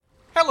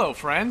Hello,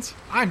 friends.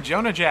 I'm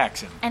Jonah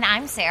Jackson. And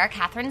I'm Sarah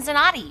Catherine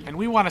Zanotti. And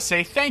we want to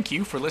say thank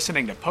you for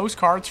listening to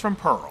Postcards from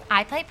Pearl.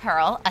 I play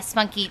Pearl, a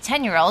spunky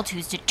 10-year-old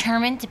who's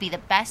determined to be the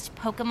best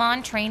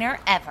Pokemon trainer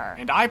ever.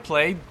 And I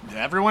played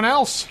everyone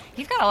else.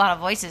 You've got a lot of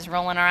voices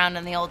rolling around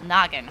in the old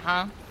noggin,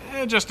 huh?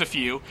 Just a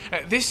few.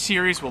 This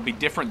series will be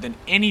different than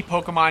any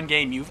Pokemon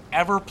game you've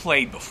ever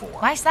played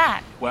before. Why's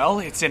that? Well,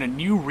 it's in a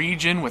new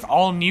region with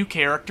all new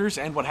characters,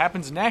 and what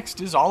happens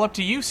next is all up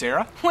to you,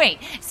 Sarah. Wait,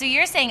 so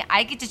you're saying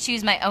I get to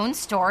choose my own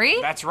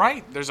story? That's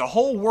right. There's a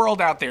whole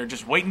world out there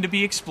just waiting to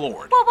be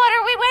explored. Well, what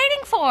are we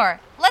waiting for?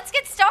 Let's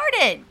get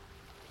started.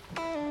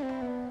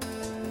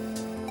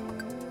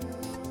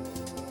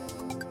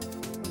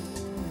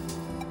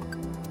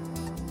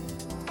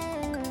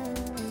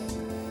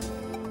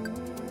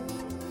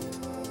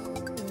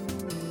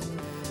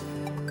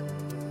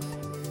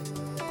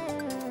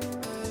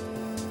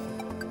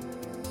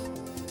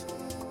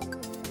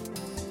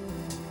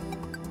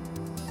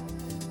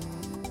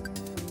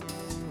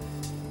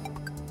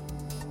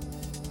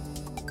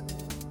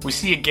 We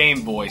see a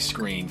Game Boy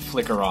screen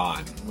flicker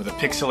on, with a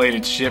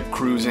pixelated ship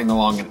cruising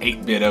along an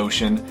 8-bit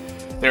ocean.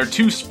 There are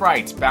two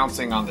sprites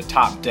bouncing on the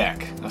top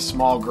deck, a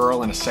small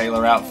girl in a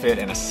sailor outfit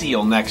and a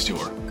seal next to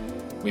her.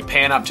 We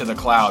pan up to the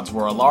clouds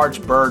where a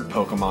large bird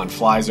Pokemon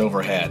flies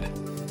overhead.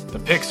 The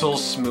pixels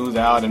smooth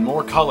out and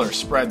more color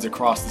spreads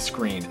across the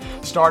screen,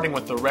 starting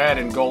with the red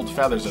and gold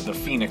feathers of the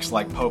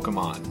phoenix-like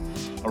Pokemon.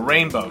 A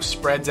rainbow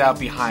spreads out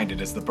behind it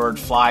as the bird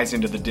flies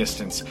into the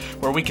distance,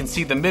 where we can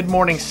see the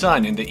mid-morning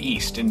sun in the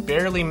east and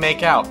barely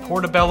make out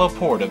Portobello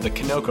Port of the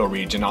Kanoko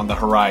region on the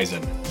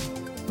horizon.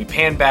 We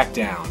pan back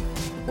down,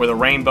 where the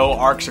rainbow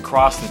arcs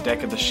across the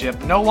deck of the ship,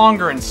 no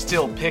longer in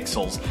still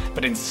pixels,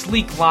 but in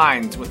sleek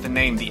lines with the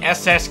name the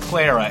SS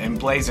Clara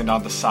emblazoned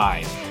on the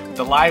side, with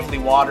the lively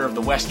water of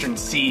the western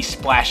sea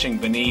splashing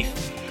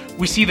beneath.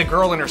 We see the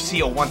girl and her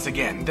seal once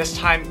again, this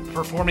time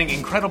performing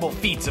incredible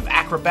feats of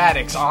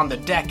acrobatics on the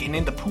deck and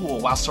in the pool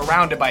while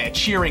surrounded by a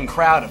cheering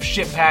crowd of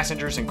ship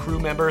passengers and crew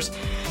members.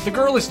 The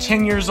girl is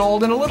 10 years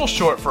old and a little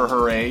short for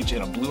her age,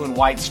 in a blue and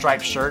white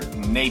striped shirt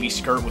and navy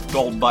skirt with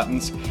gold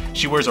buttons.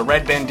 She wears a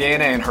red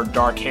bandana in her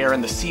dark hair,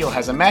 and the seal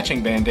has a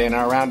matching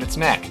bandana around its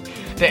neck.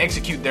 They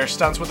execute their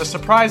stunts with a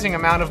surprising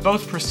amount of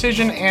both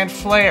precision and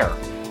flair.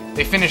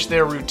 They finish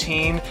their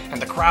routine,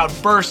 and the crowd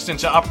bursts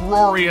into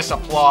uproarious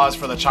applause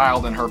for the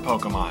child and her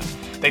Pokemon.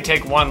 They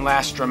take one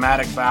last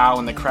dramatic bow,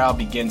 and the crowd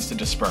begins to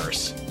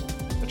disperse.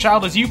 The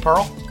child is you,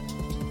 Pearl.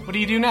 What do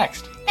you do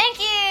next? Thank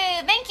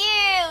you, thank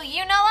you.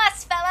 You know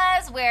us,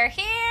 fellas. We're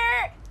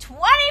here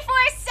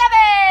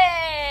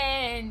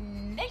 24/7.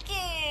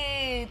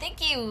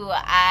 Thank you.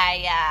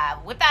 I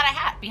whip out a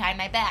hat behind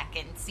my back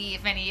and see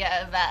if any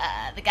of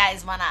the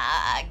guys want to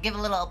give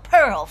a little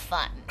Pearl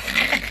fun.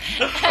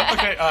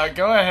 Okay,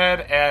 go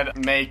ahead and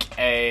make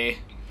a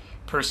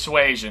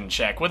persuasion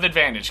check with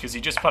advantage, because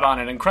you just put on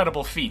an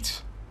incredible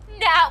feat.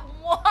 Nat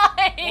 1!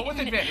 Well, with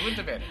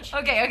advantage.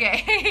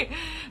 Okay.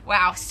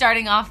 Wow,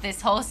 starting off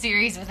this whole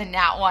series with a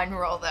Nat 1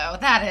 roll, though.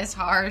 That is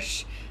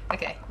harsh.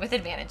 Okay, with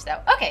advantage, though.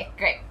 Okay,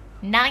 great.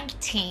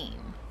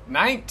 19.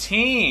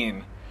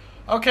 19.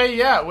 Okay,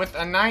 yeah, with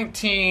a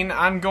 19,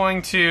 I'm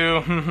going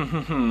to...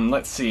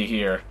 let's see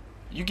here.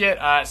 You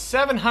get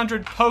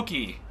 700 Poke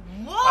in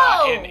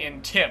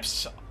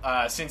tips,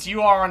 since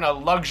you are on a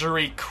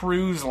luxury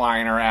cruise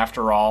liner,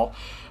 after all.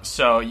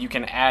 So you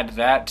can add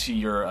that to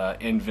your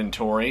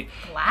inventory.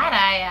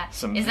 Glad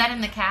is that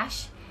in the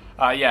cash?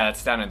 Yeah,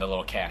 it's down in the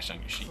little cash on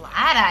your sheet.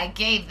 Glad I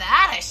gave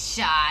that a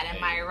shot.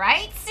 Am I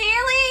right,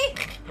 Sealy?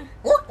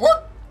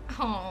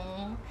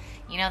 Oh,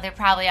 they're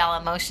probably all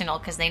emotional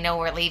because they know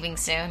we're leaving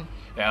soon.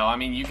 Well, I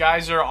mean, you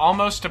guys are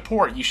almost to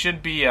port. You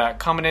should be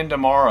coming in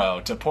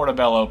tomorrow to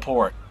Portobello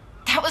Port.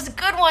 That was a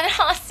good one,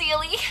 huh,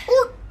 Sealy?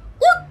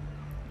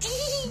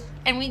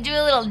 And we do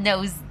a little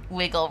nose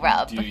wiggle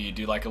rub. Do you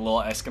do like a little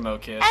Eskimo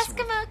kiss?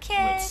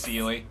 With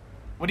Sealy?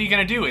 What are you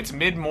going to do? It's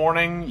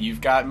mid-morning, you've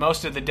got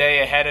most of the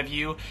day ahead of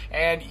you,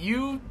 and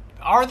you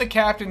are the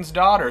captain's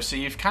daughter, so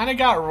you've kind of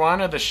got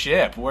run of the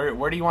ship.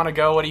 Where do you want to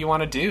go? What do you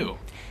want to do?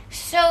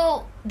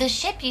 So, the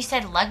ship, you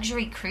said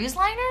luxury cruise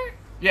liner?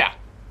 Yeah,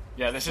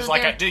 this is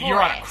like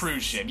you're on a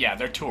cruise ship. Yeah,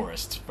 they're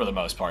tourists for the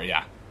most part,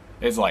 yeah.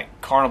 It's like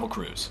Carnival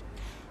Cruise.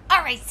 All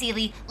right,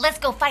 Sealy, let's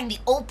go find the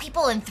old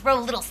people and throw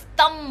little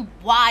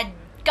thumb-wad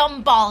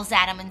gumballs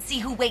at them and see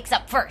who wakes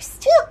up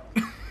first.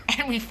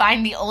 And we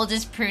find the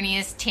oldest,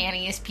 pruniest,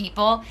 tanniest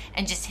people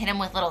and just hit them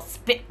with little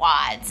spit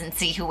wads and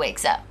see who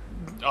wakes up.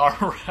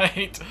 All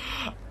right.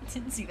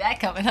 Didn't see that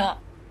coming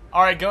up.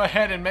 All right, go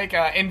ahead and make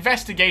an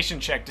investigation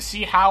check to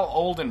see how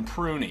old and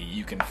pruny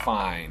you can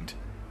find.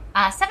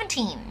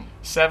 17.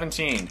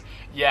 17.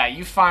 Yeah,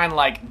 you find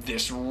like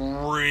this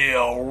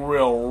real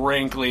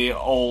wrinkly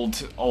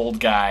old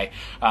guy,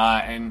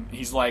 and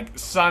he's like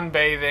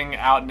sunbathing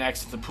out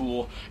next to the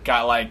pool.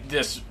 Got like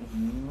this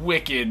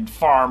wicked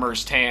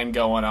farmer's tan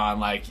going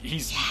on. Like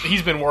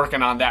he's been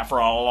working on that for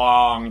a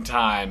long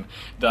time.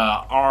 The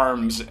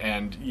arms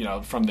and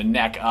from the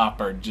neck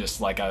up are just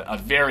like a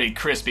very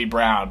crispy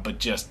brown, but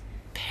just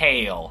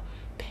pale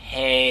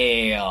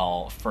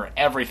pale for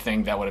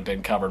everything that would have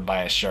been covered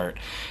by his shirt.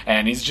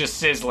 And he's just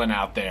sizzling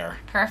out there.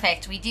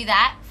 Perfect. We do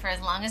that for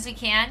as long as we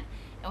can.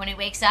 And when he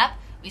wakes up,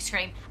 we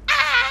scream,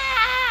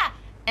 ah!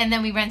 And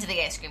then we run to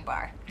the ice cream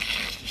bar.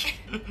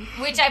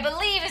 Which I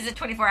believe is a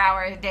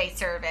 24-hour-a-day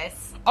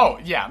service. Oh,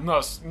 yeah,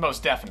 most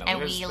definitely.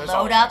 And we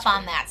load up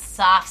on that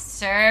soft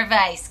serve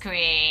ice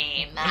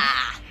cream.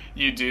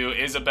 You do.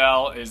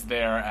 Isabel is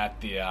there at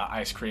the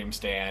ice cream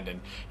stand, and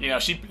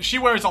she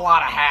wears a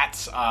lot of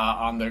hats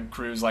on the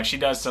cruise. Like, she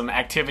does some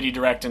activity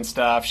directing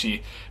stuff.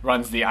 She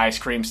runs the ice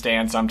cream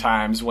stand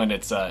sometimes when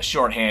it's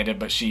shorthanded,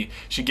 but she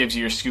gives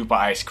you your scoop of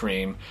ice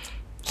cream.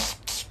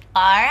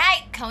 All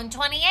right, cone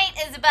 28,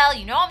 Isabel.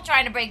 You know I'm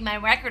trying to break my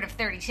record of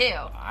 32.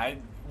 I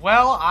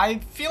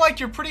feel like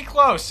you're pretty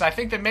close. I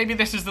think that maybe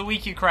this is the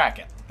week you crack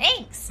it.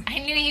 Thanks. I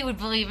knew you would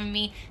believe in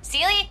me.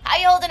 Seely, how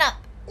you holding up?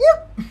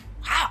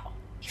 Wow.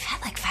 You've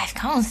had like 5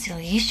 cones,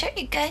 Seely. You sure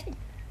you're good?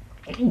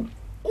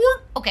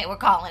 Okay, we're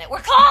calling it. We're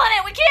calling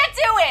it. We can't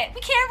do it. We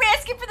can't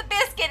risk it for the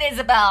biscuit,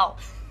 Isabel.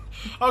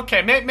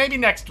 Okay, maybe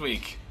next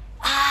week.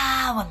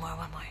 One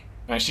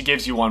more. She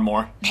gives you one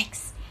more.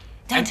 Thanks.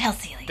 Don't tell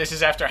Seely. This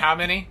is after how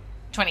many?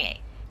 28.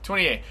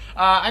 28.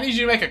 I need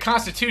you to make a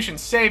Constitution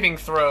saving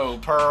throw,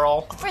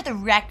 Pearl. For the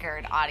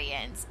record,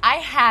 audience, I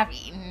have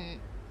eaten,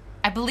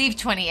 I believe,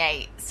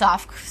 28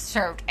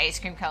 soft-served ice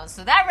cream cones.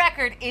 So that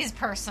record is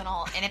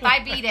personal, and if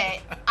I beat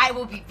it, I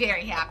will be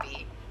very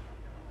happy.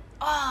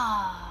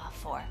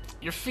 4.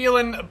 You're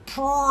feeling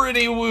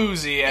pretty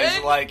woozy as,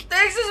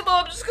 Thanks, Isabel.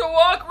 I'm just gonna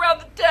walk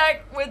around the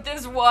deck with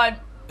this one.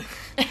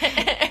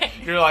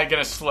 You're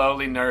gonna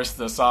slowly nurse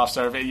the soft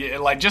serve.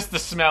 Just the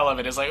smell of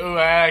it is ooh, it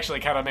actually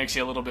kind of makes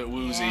you a little bit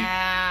woozy.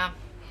 Yeah.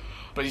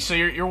 But so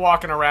you're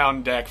walking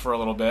around deck for a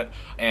little bit,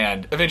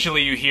 and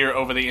eventually you hear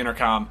over the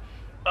intercom,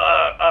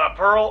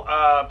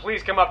 Pearl,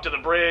 please come up to the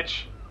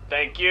bridge.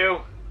 Thank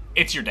you.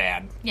 It's your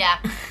dad. Yeah.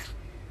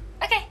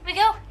 Okay, we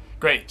go.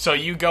 Great. So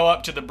you go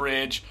up to the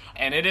bridge,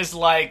 and it is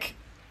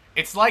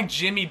it's like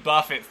Jimmy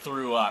Buffett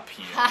threw up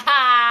here.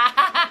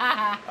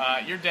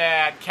 Your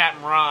dad,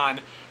 Captain Ron,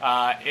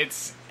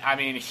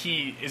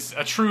 he is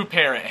a true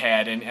parrot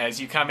head, and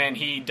as you come in,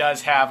 he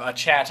does have a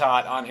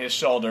Chatot on his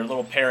shoulder,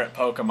 little parrot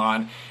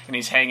Pokemon, and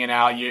he's hanging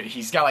out.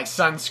 He's got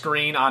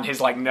sunscreen on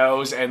his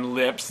nose and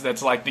lips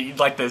that's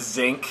the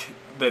zinc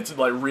that's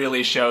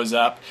really shows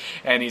up,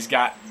 and he's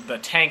got the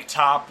tank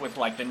top with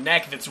the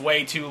neck that's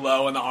way too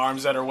low and the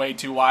arms that are way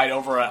too wide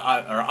or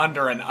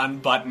under an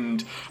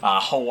unbuttoned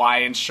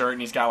Hawaiian shirt,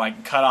 and he's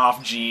got cut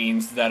off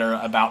jeans that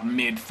are about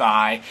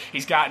mid-thigh.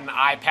 He's got an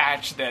eye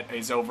patch that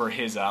is over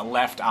his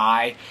left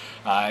eye,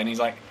 and he's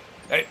like,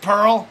 "Hey,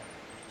 Pearl."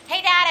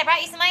 Hey, Dad, I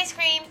brought you some ice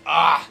cream.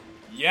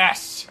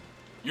 Yes.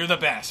 You're the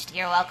best.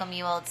 You're welcome,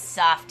 you old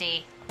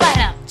softy.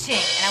 Ching.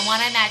 And I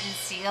want to imagine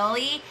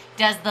Seely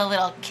does the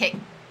little kick.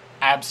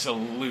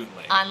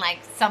 Absolutely. On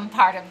some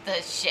part of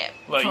the ship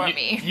for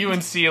me. You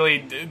and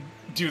Seely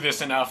do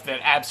this enough that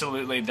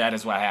absolutely that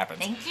is what happens.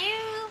 Thank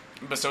you.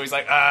 But so he's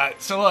like,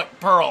 so look,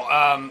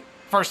 Pearl,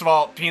 first of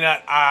all,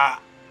 Peanut, I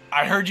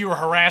heard you were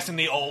harassing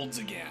the olds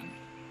again.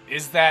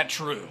 Is that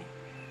true?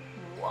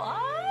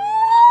 What?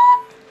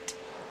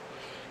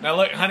 Now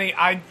look, honey,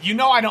 I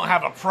don't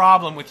have a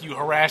problem with you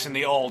harassing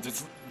the olds.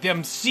 It's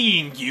them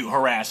seeing you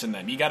harassing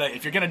them.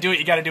 If you're gonna do it,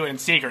 you gotta do it in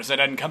secret so it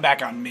doesn't come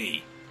back on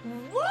me.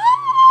 What?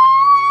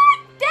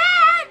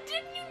 Dad,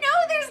 didn't you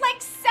know there's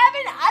 7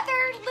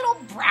 other little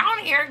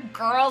brown-haired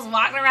girls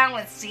walking around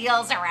with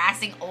seals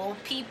harassing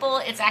old people?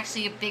 It's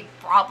actually a big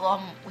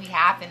problem we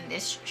have in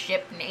this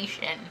ship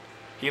nation.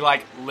 He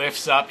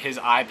lifts up his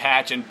eye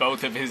patch and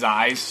both of his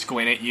eyes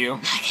squint at you.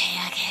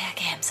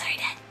 Okay, I'm sorry,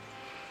 Dad.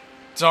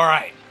 It's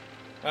alright.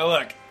 Now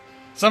look,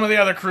 some of the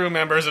other crew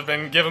members have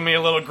been giving me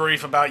a little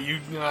grief about you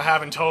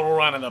having total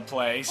run of the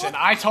place, and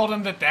I told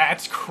them that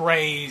that's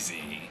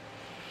crazy.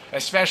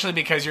 Especially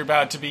because you're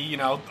about to be,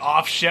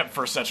 off ship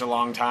for such a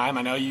long time.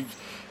 I know you've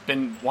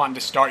been wanting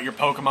to start your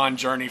Pokemon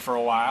journey for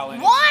a while.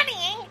 And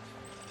wanting?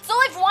 So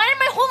I've wanted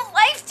my whole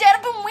life, Dad.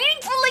 I've been waiting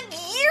for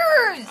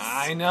years.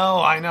 I know.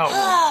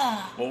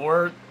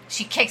 Well,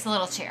 She kicks a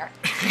little chair.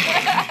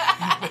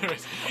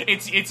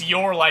 it's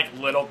your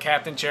little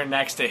captain chair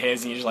next to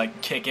his, and you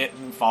just kick it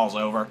and it falls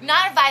over.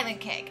 Not a violent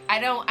kick.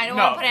 I don't want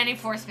to put any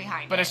force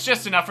behind it. But it's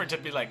just enough for it to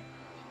be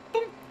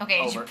boom.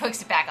 Okay, over. She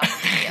puts it back up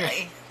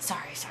immediately.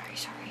 Sorry.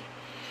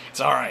 It's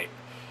alright.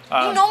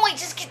 I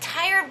just get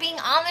tired of being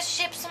on the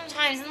ship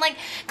sometimes. And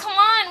come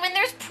on, when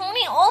there's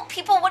pruny old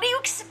people, what do you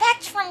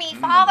expect from me,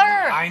 Father?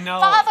 I know.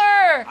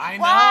 Father!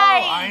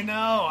 Why? I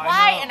know.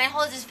 Why? And I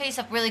hold his face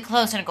up really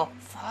close and I go,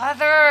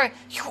 Father,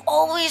 you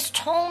always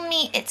told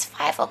me it's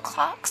 5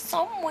 o'clock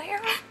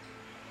somewhere.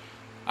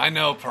 I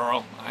know,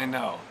 Pearl. I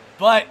know.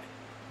 But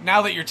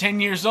now that you're 10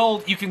 years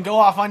old, you can go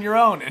off on your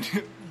own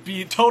and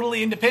be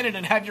totally independent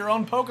and have your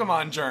own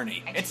Pokemon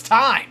journey. It's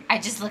time. I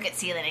just look at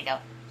Seely and I go,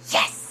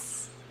 yes!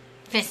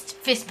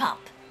 Fist pump.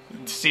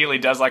 Seely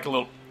does a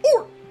little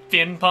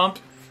fin pump.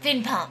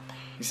 Fin pump.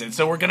 He said,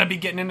 so we're going to be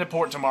getting into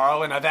port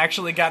tomorrow, and I've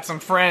actually got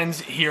some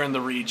friends here in the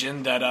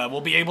region that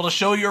will be able to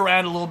show you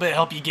around a little bit,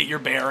 help you get your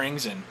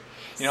bearings, and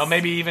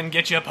Maybe even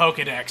get you a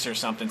Pokedex or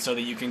something so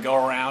that you can go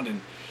around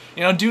and,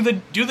 do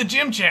the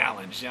gym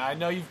challenge. I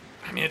know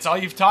it's all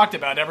you've talked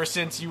about ever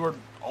since you were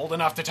old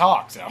enough to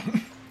talk, so.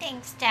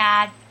 Thanks,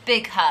 Dad.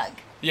 Big hug.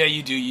 Yeah,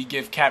 you do. You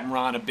give Captain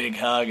Ron a big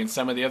hug, and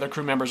some of the other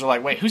crew members are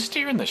like, wait, who's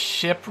steering the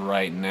ship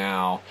right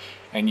now?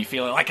 And you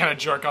feel it, like, kind of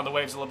jerk on the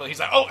waves a little bit. He's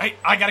like, oh, hey,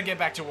 I gotta get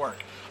back to work.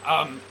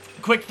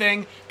 Quick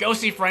thing, go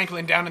see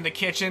Franklin down in the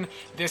kitchen.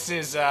 This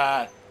is,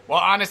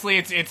 honestly,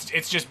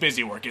 it's just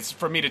busy work. It's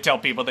for me to tell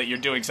people that you're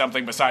doing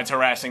something besides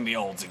harassing the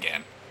olds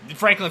again.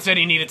 Franklin said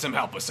he needed some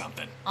help with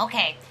something.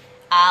 Okay,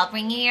 I'll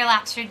bring you your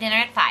lobster dinner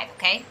at 5,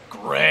 okay?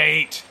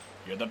 Great.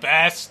 You're the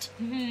best.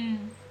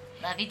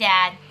 Love you,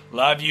 Dad.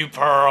 Love you,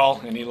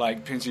 Pearl. And he,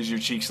 pinches your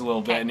cheeks a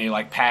little bit, and he,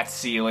 pats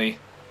Seely.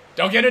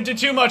 Don't get into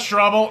too much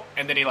trouble.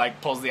 And then he,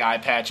 pulls the eye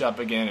patch up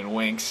again and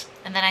winks.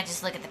 And then I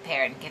just look at the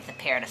parrot and give the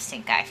parrot a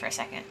stink eye for a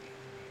second.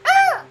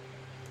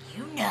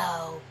 You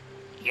know.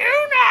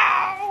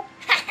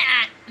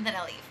 And then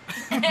I leave.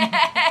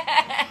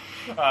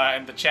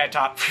 And the Chad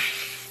Top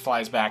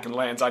flies back and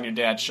lands on your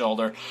dad's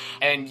shoulder.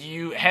 And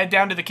you head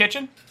down to the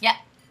kitchen? Yep.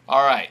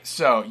 Alright,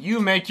 so you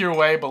make your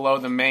way below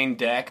the main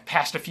deck,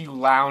 past a few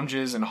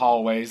lounges and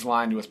hallways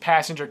lined with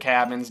passenger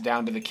cabins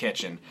down to the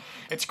kitchen.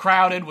 It's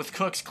crowded with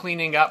cooks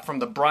cleaning up from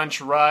the brunch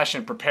rush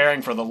and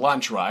preparing for the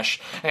lunch rush.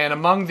 And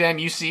among them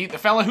you see the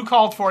fella who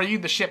called for you,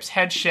 the ship's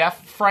head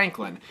chef,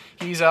 Franklin.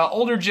 He's an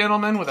older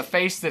gentleman with a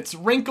face that's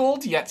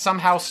wrinkled, yet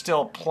somehow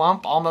still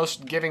plump,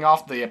 almost giving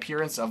off the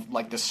appearance of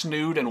the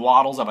snood and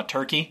waddles of a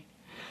turkey.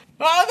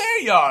 Ah, there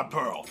you are,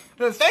 Pearl.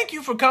 Thank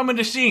you for coming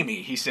to see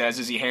me, he says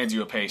as he hands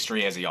you a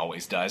pastry, as he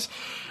always does.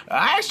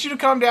 I asked you to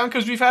come down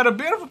because we've had a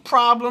bit of a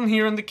problem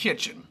here in the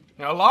kitchen.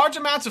 Large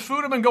amounts of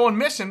food have been going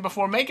missing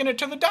before making it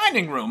to the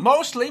dining room,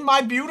 mostly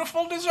my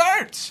beautiful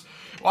desserts.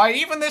 Why,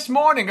 even this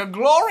morning, a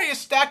glorious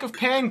stack of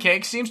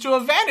pancakes seems to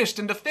have vanished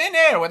into thin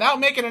air without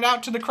making it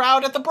out to the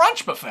crowd at the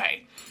brunch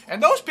buffet.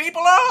 And those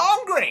people are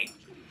hungry.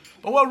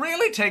 But what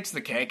really takes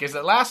the cake is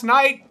that last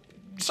night,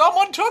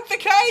 someone took the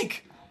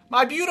cake.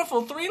 My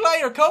beautiful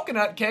 3-layer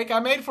coconut cake I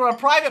made for a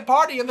private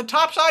party in the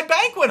topside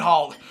banquet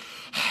hall.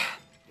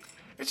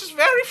 It's just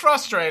very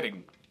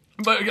frustrating.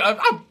 But,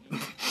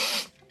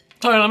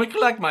 sorry, let me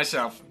collect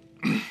myself.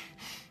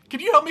 Can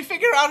you help me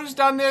figure out who's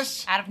done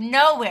this? Out of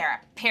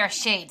nowhere, a pair of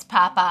shades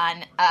pop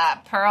on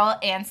Pearl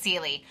and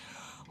Seely.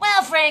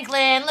 Well,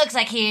 Franklin, looks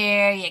like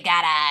here you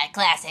got a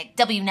classic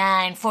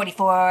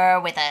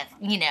W944 with a,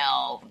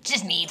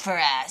 just need for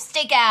a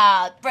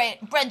stakeout,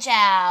 brunch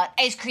out,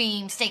 ice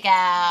cream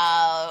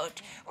stakeout,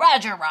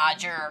 Roger,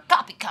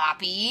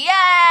 copy,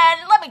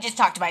 and let me just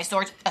talk to my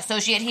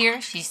associate here.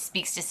 She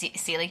speaks to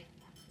Seely.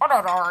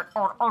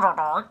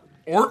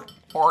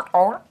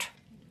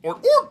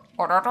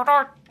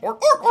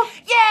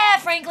 Yeah,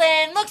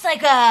 Franklin, looks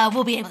like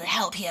we'll be able to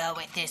help you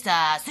with this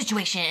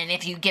situation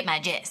if you get my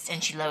gist.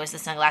 And she lowers the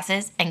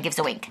sunglasses and gives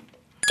a wink.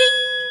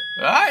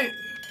 Ding!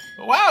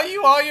 Wow,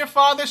 you are your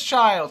father's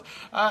child.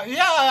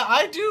 Yeah,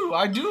 I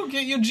do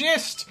get your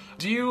gist.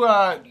 Do you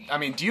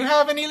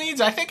have any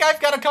leads? I think I've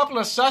got a couple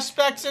of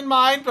suspects in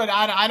mind, but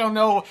I don't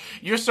know.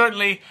 You're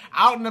certainly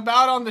out and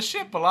about on the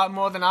ship a lot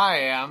more than I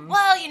am. Well,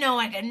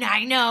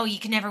 I know you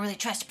can never really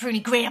trust a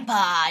pruny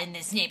grandpa in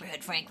this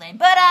neighborhood, Franklin.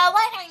 But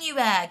why don't you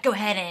go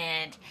ahead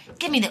and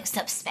give me those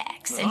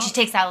suspects? And she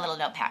takes out a little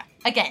notepad.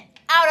 Again,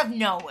 out of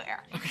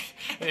nowhere.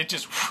 It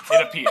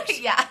appears.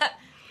 Yeah.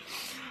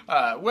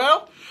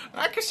 Well,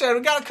 like I said,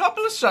 we got a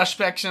couple of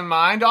suspects in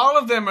mind. All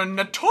of them are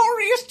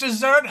notorious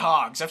dessert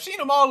hogs. I've seen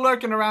them all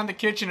lurking around the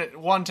kitchen at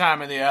one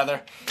time or the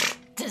other.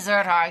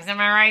 Dessert hogs, am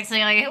I right,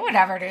 Seely? Who would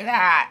ever do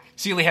that?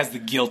 Seely has the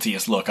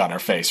guiltiest look on her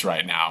face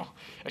right now.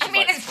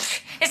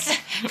 It's it's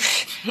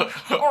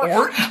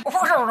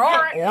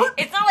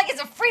not like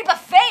it's a free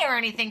buffet or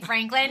anything,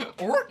 Franklin.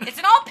 It's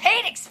an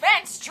all-paid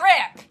expense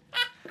trip.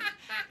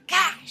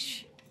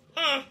 Gosh.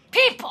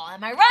 People,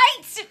 am I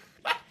right?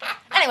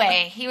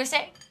 Anyway, you were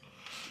saying?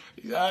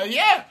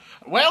 Yeah.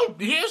 Well,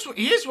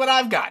 here's what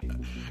I've got.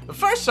 The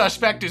first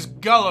suspect is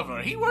Gulliver.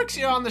 He works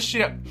here on the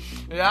ship.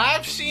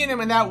 I've seen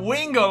him in that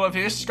wingo of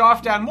his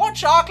scarfed down more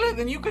chocolate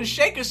than you can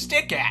shake a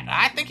stick at.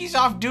 I think he's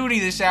off duty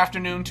this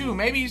afternoon, too.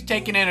 Maybe he's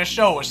taking in a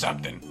show or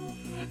something.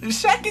 The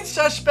second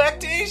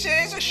suspect is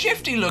a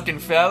shifty-looking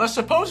fella,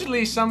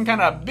 supposedly some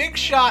kind of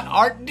big-shot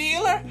art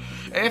dealer.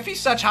 If he's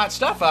such hot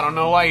stuff, I don't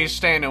know why he's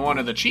staying in one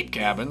of the cheap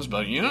cabins,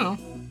 but,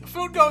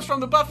 Food goes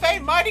from the buffet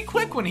mighty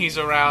quick when he's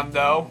around,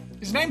 though.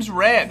 His name's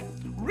Red.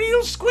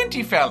 Real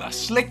squinty fella,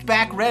 slicked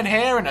back red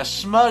hair and a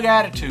smug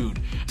attitude.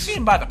 See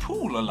him by the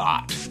pool a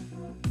lot.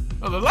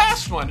 Well, the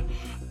last one,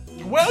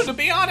 well, to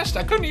be honest,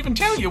 I couldn't even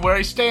tell you where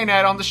he's staying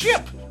at on the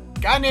ship.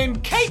 Guy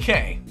named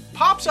KK.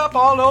 Pops up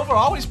all over,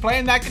 always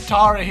playing that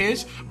guitar of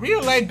his.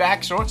 Real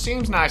laid-back sort,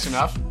 seems nice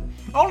enough.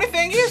 Only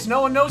thing is,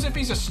 no one knows if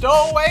he's a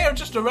stowaway or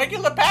just a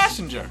regular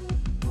passenger.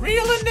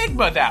 Real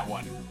enigma, that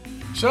one.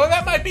 So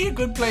that might be a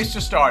good place to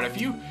start. If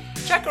you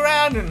check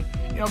around and,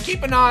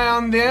 keep an eye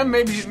on them,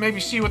 maybe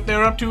see what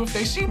they're up to. If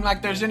they seem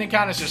like there's any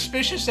kind of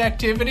suspicious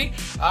activity,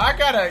 I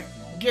got a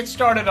get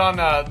started on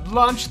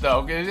lunch,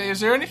 though. Is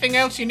there anything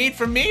else you need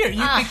from me, or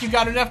you think you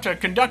got enough to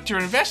conduct your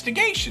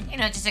investigation?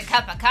 Just a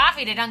cup of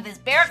coffee to dunk this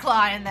bear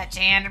claw in that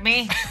you handed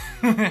me.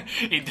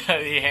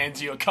 He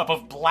hands you a cup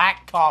of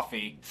black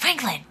coffee.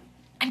 Franklin,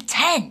 I'm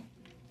 10.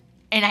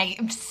 And I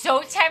am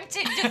so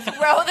tempted to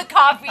throw the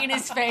coffee in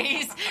his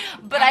face,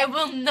 but I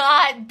will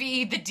not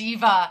be the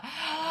diva.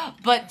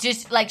 But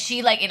just,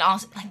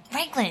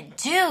 Franklin,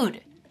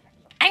 dude,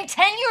 I'm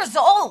 10 years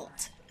old.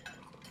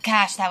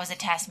 Gosh, that was a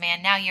test,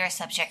 man. Now you're a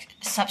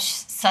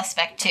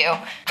suspect, too.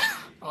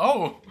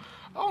 Oh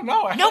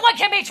no. No one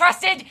can be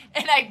trusted!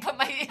 And I put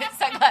my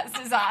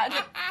sunglasses on.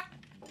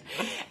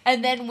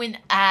 And then when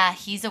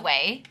he's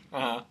away,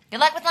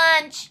 good luck with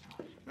lunch.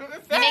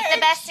 Thanks. You make the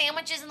best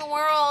sandwiches in the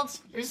world.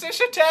 Is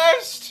this a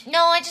test?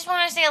 No, I just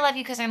want to say I love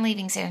you because I'm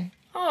leaving soon.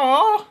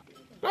 Oh,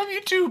 love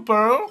you too,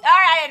 Pearl. All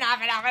right,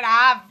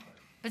 enough.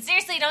 But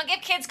seriously, don't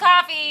give kids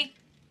coffee.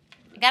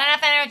 I got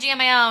enough energy on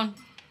my own.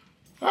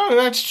 Oh,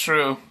 that's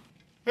true.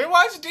 It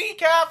was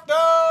decaf,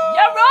 though.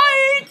 You're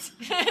right.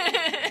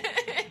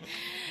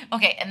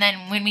 Okay, and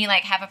then when we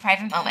have a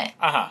private moment,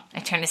 I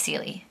turn to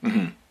Seely.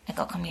 Mm-hmm. I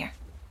go, come here.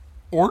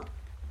 Or?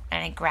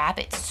 And I grab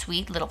its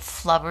sweet little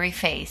flubbery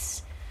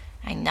face.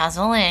 I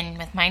nuzzle in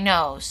with my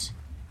nose,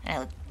 and I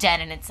look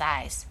dead in its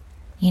eyes.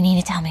 You need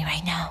to tell me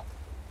right now.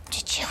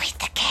 Did you eat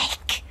the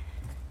cake?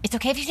 It's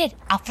okay if you did.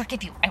 I'll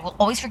forgive you. I will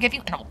always forgive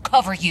you, and I'll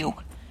cover you.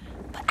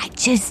 But I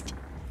just...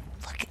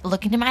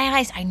 Look into my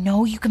eyes. I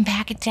know you can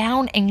back it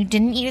down, and you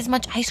didn't eat as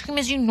much ice cream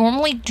as you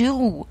normally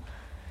do.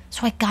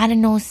 So I gotta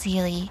know,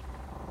 Seely.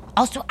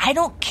 Also, I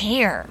don't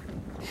care.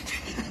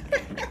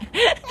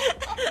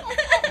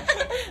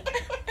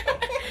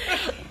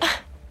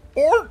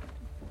 Or,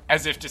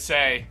 as if to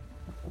say,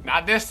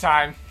 not this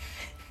time.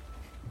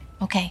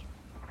 Okay.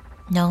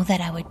 Know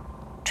that I would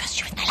trust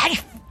you with my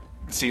life.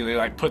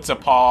 Seely, puts a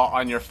paw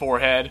on your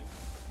forehead.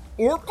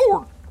 Or.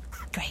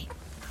 Great.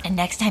 And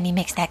next time you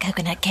mix that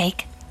coconut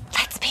cake,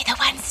 let's be the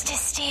ones to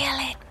steal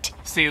it.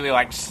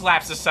 Celia,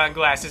 slaps the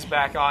sunglasses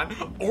back on.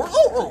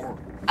 Or.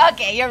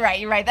 Okay, you're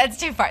right. That's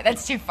too far. You're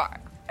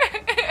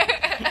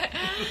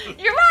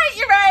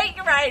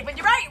right. But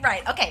you're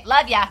right. Okay,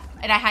 love ya.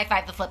 And I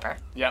high-five the flipper.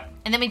 Yep.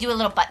 And then we do a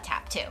little butt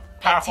tap, too.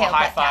 Powerful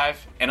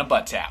high-five and a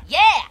butt tap.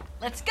 Yeah,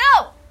 let's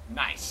go.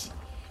 Nice.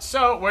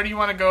 So, where do you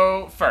want to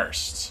go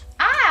first?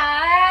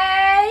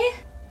 I'd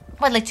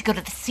like to go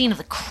to the scene of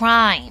the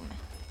crime.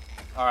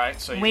 All right,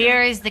 so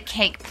where is the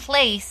cake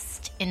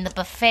placed in the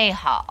buffet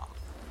hall?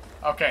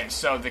 Okay,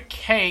 so the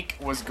cake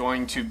was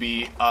going to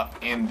be up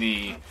in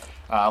the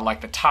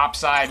the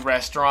topside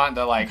restaurant,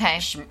 the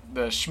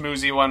the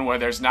schmoozy one where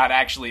there's not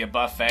actually a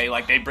buffet.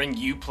 They bring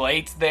you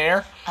plates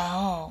there.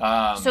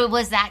 Oh. So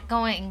was that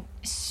going...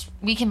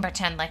 We can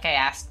pretend like I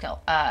asked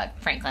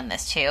Franklin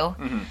this too.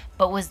 Mm-hmm.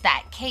 But was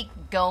that cake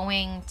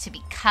going to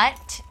be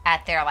cut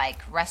at their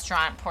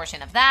restaurant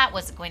portion of that?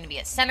 Was it going to be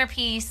a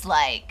centerpiece?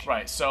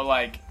 Right, so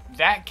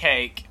that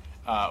cake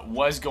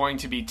was going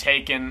to be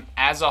taken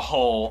as a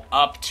whole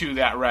up to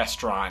that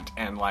restaurant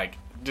and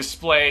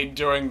displayed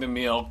during the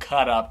meal,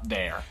 cut up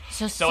there.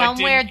 So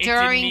somewhere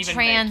during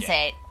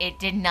transit, it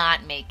did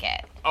not make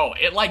it. Oh,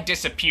 it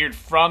disappeared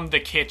from the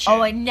kitchen.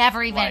 Oh, it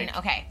never even...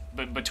 okay.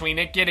 But between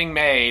it getting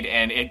made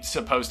and it's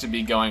supposed to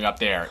be going up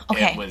there,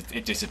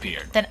 it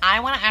disappeared. Then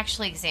I want to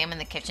actually examine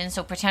the kitchen.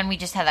 So pretend we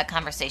just had that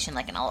conversation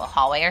in a little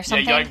hallway or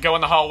something. Yeah, you go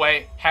in the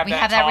hallway, have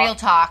that real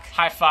talk.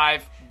 High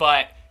five,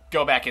 but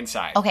go back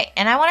inside. Okay,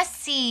 and I want to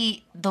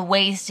see the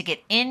ways to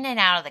get in and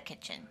out of the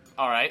kitchen.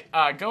 All right,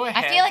 go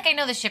ahead. I feel like I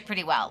know this shit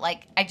pretty well.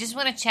 I just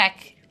want to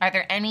check, are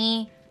there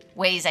any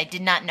ways I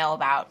did not know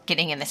about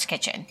getting in this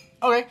kitchen?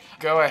 Okay,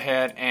 go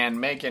ahead and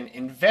make an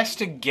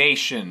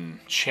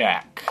investigation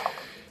check.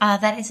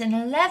 That is an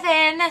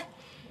 11.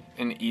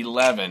 An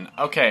 11.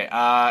 Okay,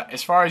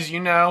 as far as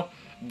you know,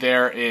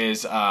 there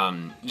is,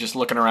 just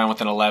looking around with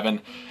an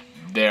 11,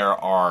 there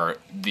are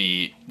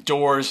the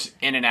doors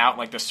in and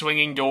out, the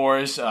swinging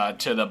doors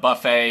to the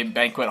buffet,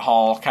 banquet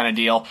hall kind of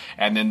deal,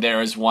 and then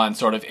there is one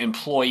sort of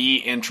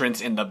employee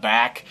entrance in the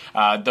back.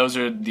 Those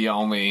are the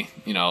only,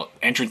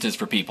 entrances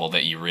for people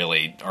that you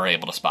really are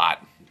able to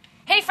spot.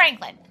 Hey,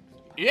 Franklin.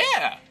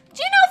 Yeah?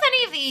 Do you know if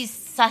any of these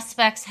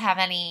suspects have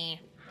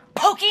any...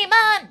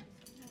 Pokemon!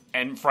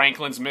 And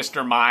Franklin's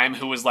Mr. Mime,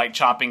 who was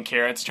chopping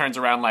carrots, turns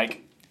around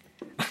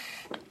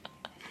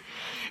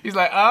he's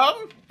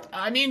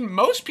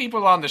most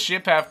people on the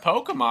ship have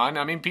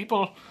Pokemon.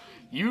 People,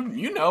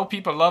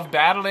 people love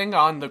battling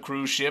on the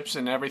cruise ships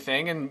and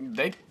everything, and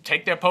they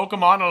take their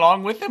Pokemon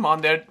along with them on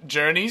their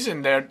journeys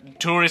and their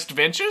tourist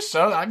ventures,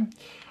 so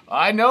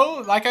I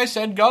know, like I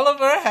said,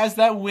 Gulliver has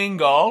that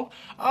Wingull.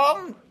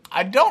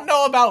 I don't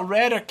know about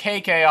Red or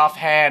KK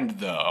offhand,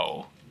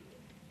 though.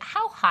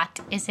 How hot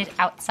is it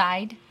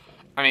outside?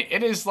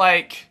 It is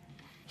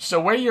so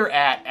where you're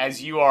at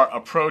as you are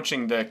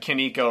approaching the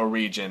Kaneko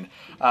region,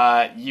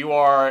 you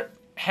are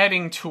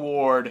heading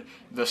toward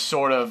the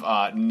sort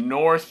of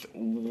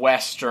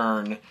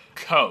northwestern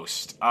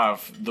coast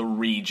of the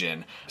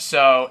region.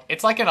 So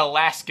it's like an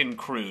Alaskan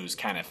cruise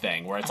kind of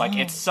thing, where it's like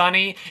it's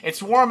sunny,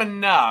 it's warm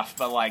enough,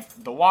 but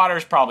like the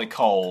water's probably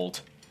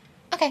cold.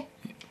 Okay.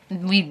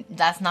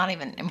 That's not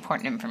even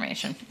important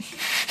information.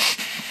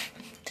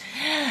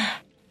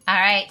 All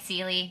right,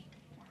 Seely.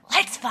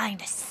 Let's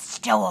find a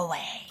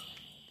stowaway.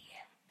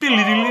 All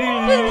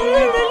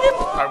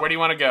right, where do you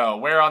want to go?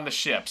 Where on the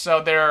ship?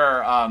 So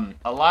there are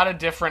a lot of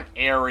different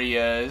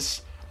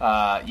areas.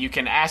 You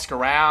can ask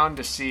around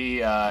to see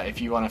if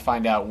you want to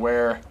find out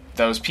where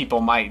those people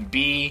might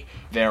be.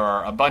 There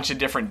are a bunch of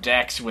different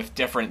decks with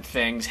different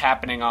things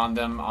happening on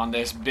them on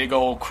this big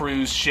old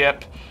cruise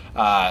ship.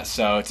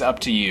 So it's up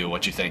to you.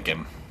 What you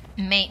thinking?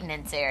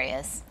 Maintenance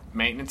areas.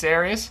 Maintenance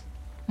areas?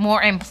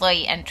 More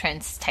employee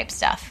entrance type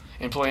stuff.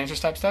 Employee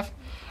entrance type stuff?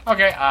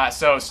 Okay,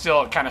 so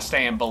still kind of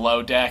staying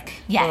below deck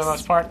yes. for the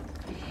most part?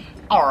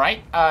 All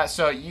right,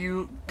 so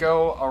you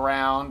go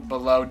around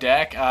below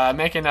deck.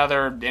 Make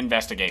another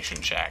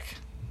investigation check.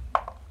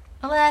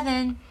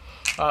 11.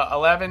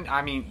 11,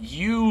 I mean,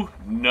 you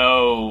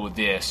know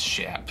this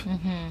ship.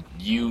 Mm-hmm.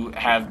 You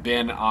have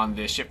been on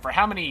this ship for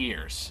how many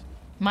years?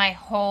 My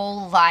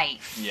whole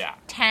life. Yeah.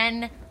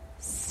 10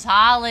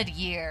 solid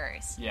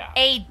years. Yeah.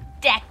 A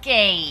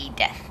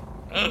decade.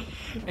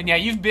 And yeah,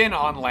 you've been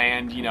on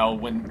land, you know,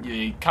 when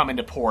you come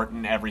into port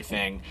and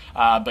everything,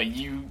 but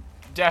you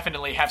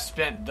definitely have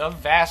spent the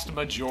vast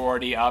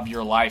majority of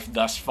your life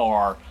thus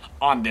far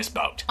on this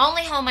boat.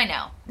 Only home I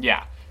know.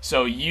 Yeah.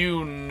 So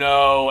you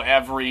know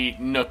every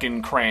nook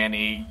and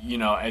cranny, you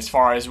know, as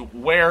far as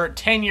where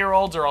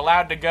 10-year-olds are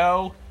allowed to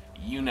go,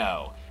 you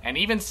know. And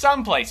even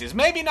some places,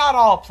 maybe not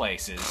all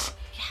places,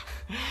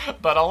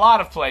 but a lot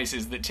of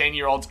places that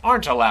 10-year-olds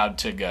aren't allowed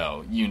to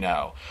go, you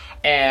know.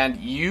 And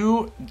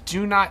you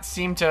do not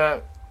seem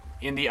to,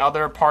 in the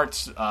other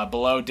parts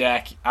below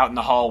deck, out in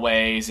the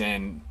hallways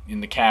and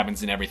in the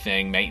cabins and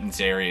everything, maintenance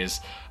areas,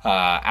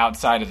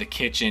 outside of the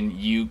kitchen,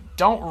 you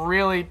don't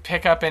really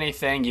pick up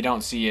anything. You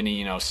don't see any,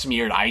 you know,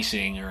 smeared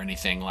icing or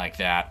anything like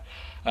that.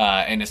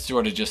 And it's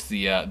sort of just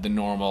the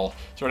normal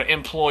sort of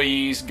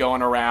employees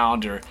going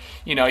around, or,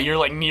 you know, you're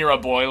like near a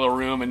boiler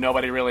room and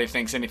nobody really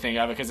thinks anything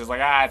of it because it's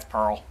like, it's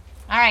Pearl.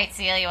 All right,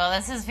 Celia, well,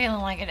 this is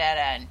feeling like a dead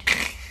end.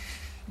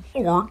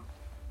 Or...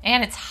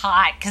 And it's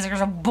hot because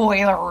there's a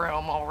boiler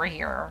room over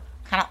here.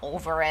 Kind of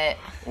over it.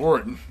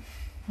 Or...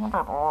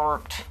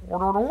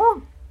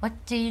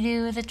 What do you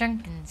do with a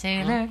drunken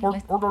sailor?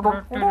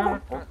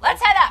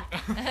 Let's head up.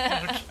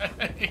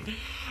 Okay.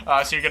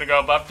 So you're gonna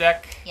go above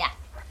deck? Yeah.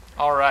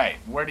 All right.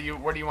 Where do you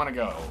want to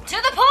go? To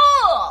the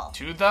pool.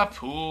 To the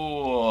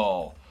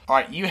pool. All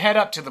right. You head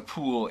up to the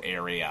pool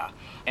area,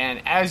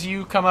 and as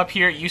you come up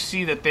here, you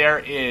see that there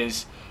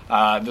is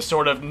the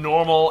sort of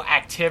normal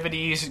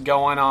activities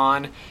going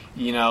on.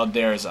 You know,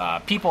 there's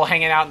people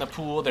hanging out in the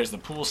pool. There's the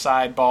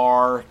poolside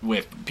bar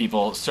with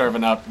people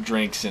serving up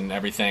drinks and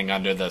everything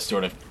under the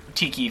sort of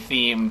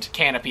tiki-themed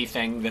canopy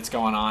thing that's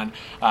going on.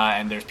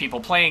 And there's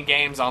people playing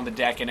games on the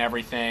deck and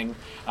everything.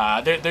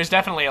 There's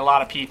definitely a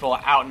lot of people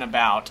out and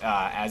about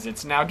as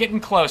it's now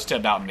getting close to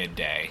about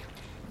midday,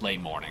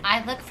 late morning.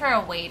 I look for a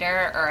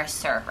waiter or a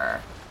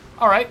server.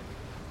 All right.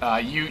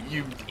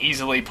 You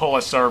easily pull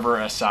a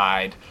server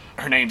aside.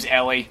 Her name's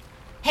Ellie.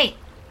 Hey,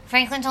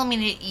 Franklin told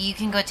me you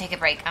can go take a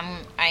break.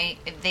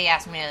 They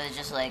asked me to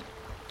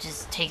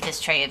just take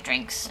this tray of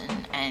drinks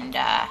and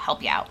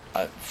help you out.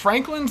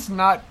 Franklin's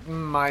not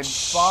my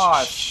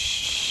boss.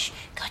 Shh.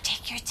 Go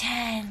take your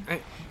 10.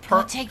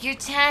 Go take your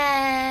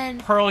 10.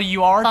 Pearl,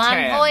 you are bon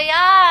 10.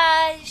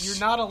 Voyage. You're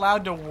not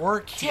allowed to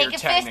work here, take a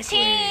technically.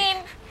 15.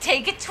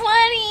 Take a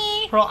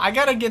 20. Pearl, I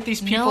gotta get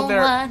these people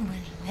there. No one will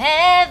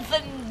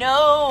ever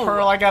know.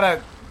 Pearl, I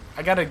gotta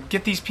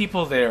get these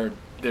people their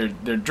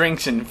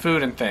drinks and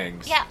food and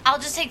things. Yeah, I'll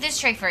just take this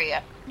tray for you.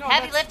 No,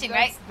 Heavy lifting,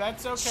 right?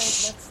 That's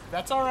okay.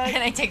 That's all right.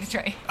 And I take the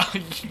tray.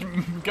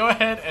 Go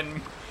ahead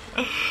and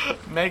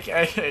make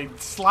a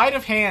sleight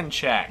of hand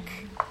check.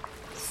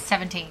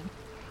 17.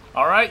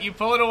 All right, you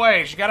pull it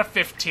away. She got a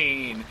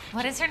 15.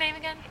 What is her name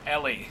again?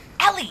 Ellie.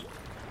 Ellie,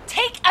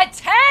 take a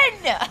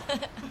 10.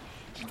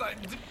 She's like,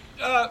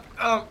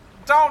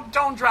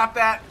 don't drop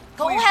that.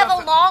 Go Please have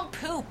don't a long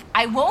poop.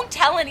 I won't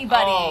tell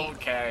anybody.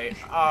 Okay.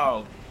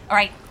 Oh. All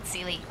right,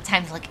 Celie,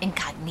 time to look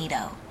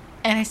incognito.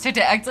 And I start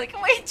to act like a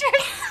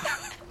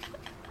waitress.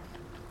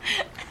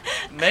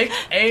 Make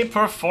a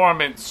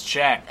performance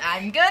check.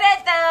 I'm good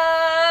at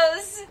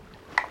those.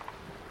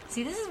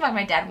 See, this is why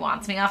my dad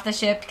wants me off the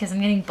ship, because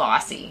I'm getting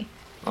bossy.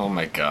 Oh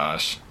my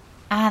gosh.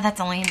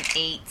 That's only an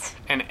 8.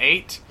 An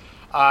 8?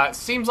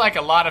 Seems like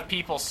a lot of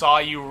people saw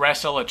you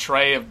wrestle a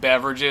tray of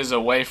beverages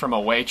away from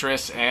a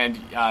waitress, and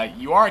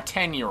you are a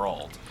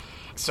 10-year-old.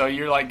 So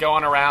you're like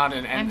going around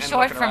and I'm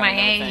short looking for around my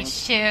and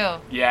age too.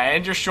 Yeah,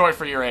 and you're short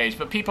for your age,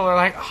 but people are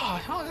like,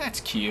 oh,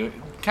 that's cute.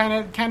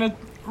 Kind of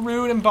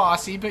rude and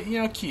bossy, but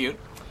you know, cute.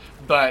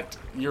 But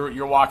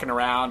you're walking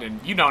around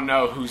and you don't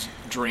know whose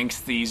drinks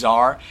these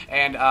are.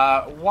 And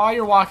while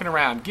you're walking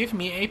around, give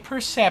me a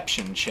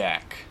perception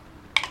check.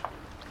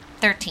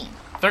 13.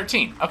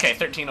 13. Okay,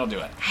 13 will do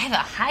it. I have a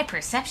high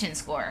perception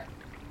score.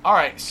 All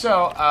right,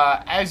 so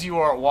as you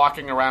are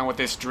walking around with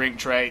this drink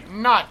tray,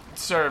 not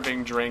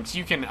serving drinks,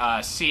 you can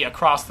see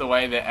across the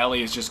way that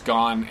Ellie has just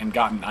gone and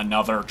gotten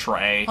another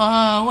tray.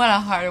 Oh, what a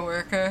hard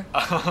worker.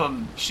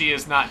 She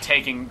is not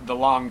taking the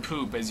long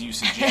poop as you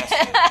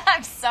suggested.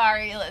 I'm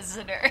sorry,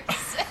 listeners.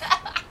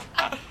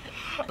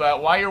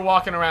 But while you're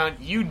walking around,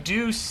 you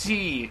do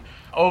see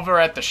over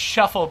at the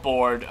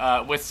shuffleboard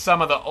with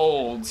some of the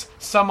olds,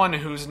 someone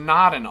who's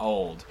not an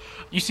old.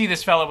 You see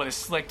this fellow with his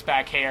slicked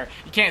back hair.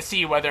 You can't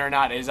see whether or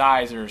not his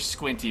eyes are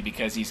squinty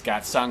because he's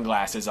got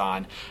sunglasses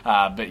on,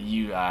 but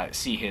you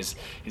see his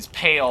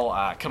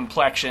pale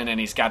complexion, and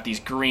he's got these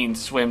green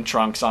swim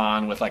trunks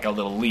on with like a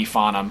little leaf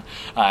on them,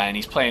 and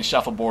he's playing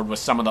shuffleboard with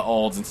some of the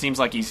olds, and seems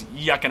like he's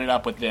yucking it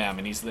up with them,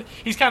 and he's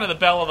kind of the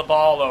belle of the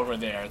ball over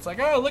there. It's like,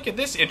 oh, look at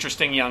this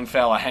interesting young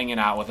fella hanging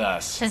out with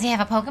us. Does he have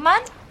a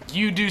Pokemon?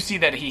 You do see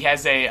that he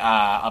has a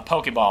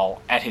Pokeball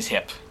at his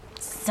hip.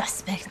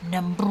 Suspect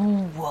number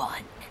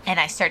 1. And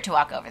I start to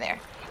walk over there.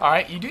 All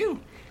right, you do.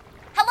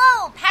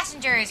 Hello,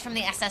 passengers from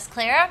the SS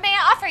Clara. May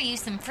I offer you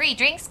some free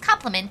drinks,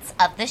 compliments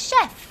of the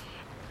chef?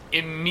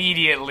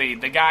 Immediately,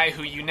 the guy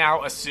who you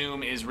now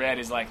assume is Red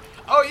is like,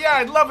 oh yeah,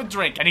 I'd love a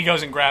drink. And he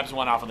goes and grabs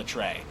one off of the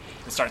tray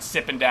and starts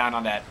sipping down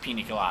on that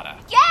pina colada.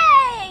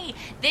 Yay!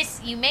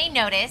 This, you may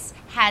notice,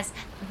 has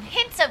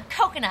hints of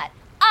coconut.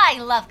 I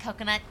love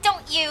coconut,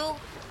 don't you?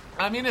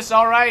 I mean, it's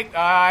all right.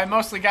 I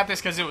mostly got this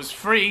because it was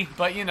free,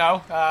 but you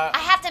know. I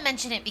have to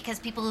mention it because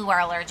people who are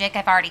allergic,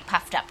 I've already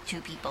puffed up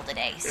 2 people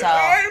today, so.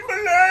 I'm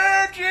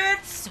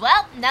allergic!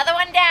 Well, another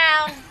one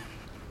down.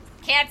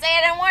 Can't say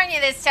I didn't warn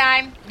you this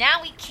time.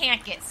 Now we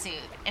can't get sued.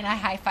 And I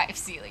high-five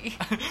Seely.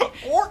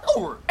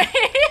 Or.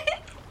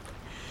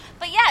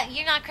 But yeah,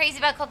 you're not crazy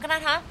about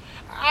coconut, huh?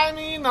 I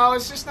mean, no,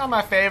 it's just not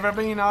my favorite,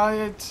 but you know,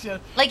 it's...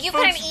 Like, you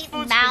couldn't eat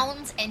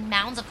mounds and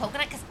mounds of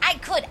coconut? Because I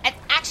could. I've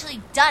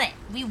actually done it.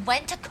 We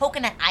went to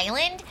Coconut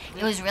Island.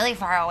 It was really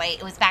far away.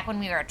 It was back when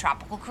we were a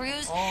tropical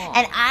cruise. Oh.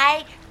 And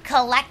I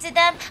collected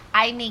them.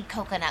 I made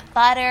coconut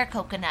butter,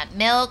 coconut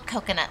milk,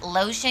 coconut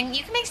lotion.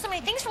 You can make so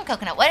many things from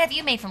coconut. What have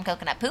you made from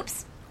coconut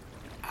poops?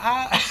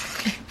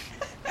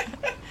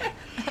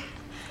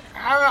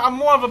 I'm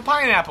more of a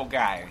pineapple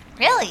guy.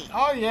 Really?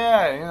 Oh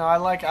yeah, you know, I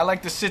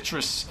like the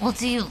citrus. Well,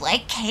 do you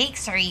like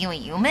cakes? Are you a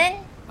human?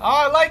 Oh,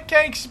 I like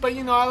cakes, but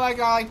you know, I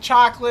like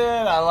chocolate.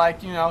 I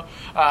like, you know,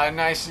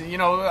 nice, you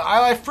know, I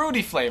like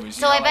fruity flavors.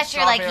 So I bet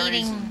you're like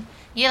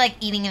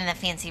eating in the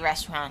fancy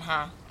restaurant,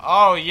 huh?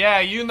 Oh yeah,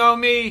 you know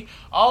me,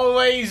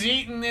 always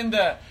eating in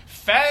the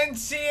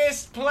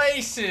fanciest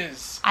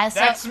places.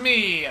 That's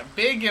me,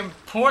 big,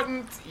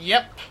 important.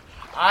 Yep,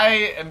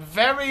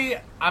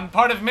 I'm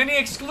part of many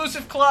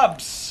exclusive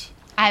clubs.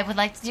 I would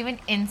like to do an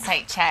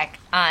insight check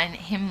on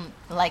him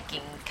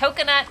liking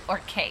coconut or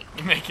cake.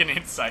 Make an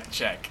insight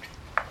check.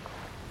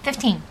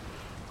 15.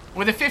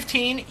 With a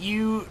 15,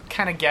 you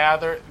kind of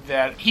gather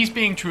that he's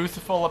being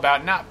truthful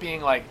about not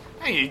being like,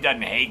 hey, he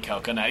doesn't hate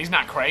coconut. He's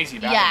not crazy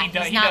about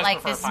it. He's not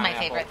like, this is my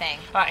favorite thing.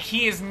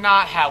 He is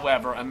not,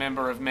 however, a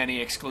member of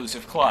many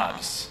exclusive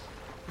clubs.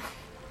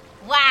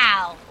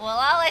 Wow. Well,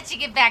 I'll let you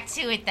get back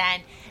to it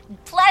then.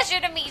 Pleasure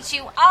to meet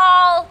you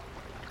all.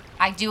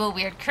 I do a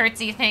weird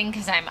curtsy thing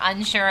because I'm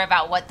unsure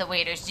about what the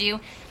waiters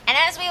do. And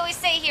as we always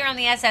say here on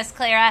the SS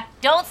Clara,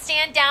 don't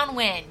stand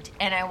downwind.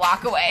 And I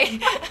walk away.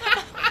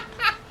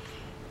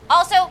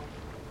 Also,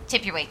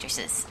 tip your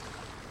waitresses.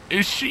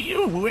 Is she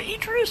a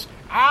waitress?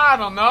 I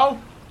don't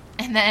know.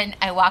 And then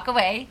I walk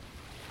away.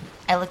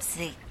 I look to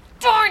see,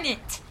 darn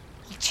it!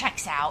 He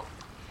checks out.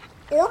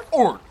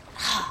 Or.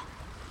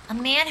 A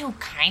man who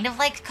kind of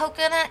likes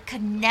coconut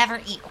could never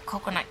eat a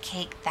coconut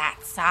cake that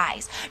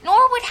size,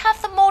 nor would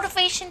have the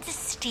motivation to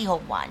steal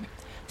one.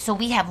 So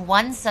we have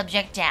one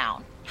subject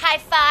down. High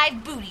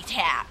five, booty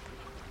tap.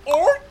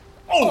 Or.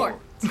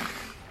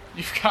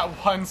 You've got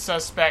one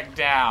suspect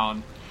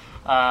down.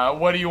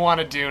 What do you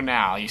want to do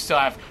now? You still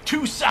have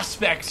 2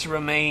 suspects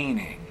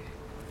remaining.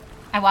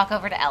 I walk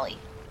over to Ellie.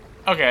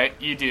 Okay,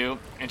 you do.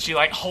 And she,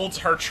 holds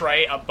her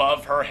tray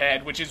above her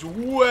head, which is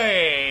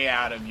way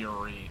out of your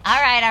reach.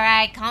 All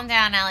right. Calm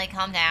down, Ellie.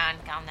 Calm down.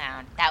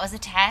 That was a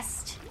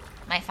test.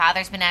 My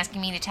father's been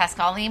asking me to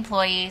test all the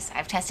employees.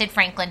 I've tested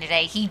Franklin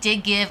today. He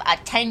did give a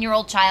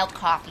 10-year-old child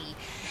coffee.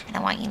 And I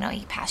want you to know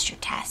you passed your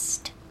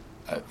test.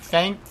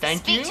 Thank you?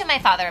 Speak to my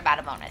father about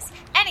a bonus.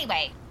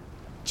 Anyway,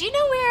 do you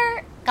know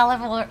where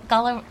Gulliver...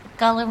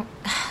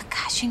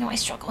 Gosh, you know I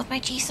struggle with my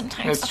G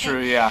sometimes. That's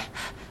true, yeah.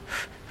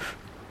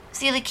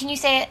 Seely, can you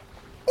say it?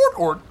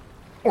 Or.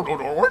 Do you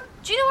know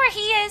where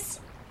he is?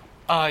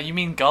 You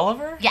mean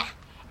Gulliver? Yeah.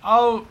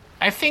 Oh,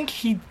 I think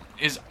he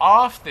is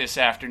off this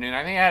afternoon.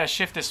 I think I had a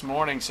shift this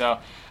morning, so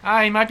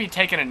he might be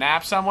taking a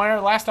nap somewhere.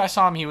 Last I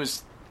saw him, he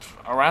was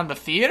around the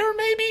theater,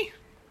 maybe?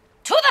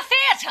 To the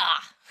theater!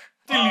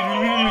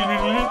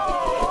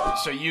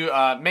 So you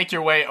make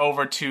your way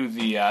over to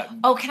the...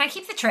 Oh, can I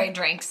keep the tray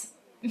drinks?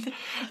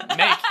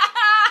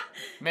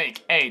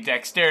 Make a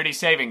dexterity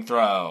saving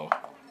throw.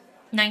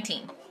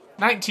 19.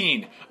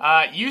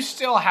 You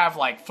still have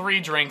 3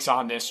 drinks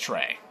on this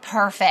tray.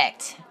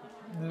 Perfect.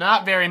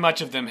 not very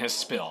much of them has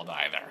spilled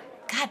either.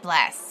 God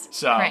bless.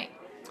 So, Great.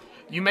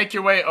 you make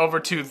your way over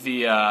to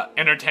the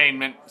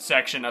entertainment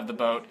section of the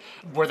boat,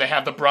 where they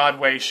have the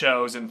Broadway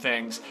shows and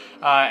things,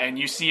 and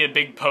you see a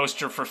big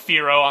poster for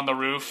Firo on the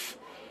roof,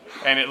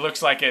 and it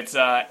looks like it's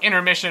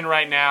intermission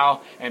right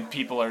now, and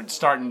people are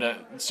starting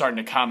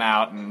to come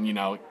out and, you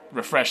know,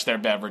 refresh their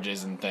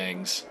beverages and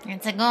things.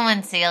 It's a good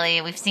one,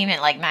 Sealy. We've seen it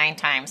like 9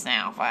 times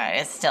now, but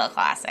it's still a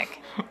classic.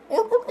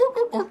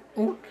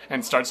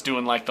 And starts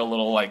doing, like, the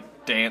little,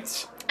 like,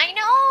 dance. I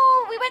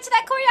know! We went to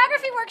that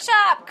choreography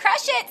workshop!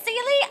 Crush it,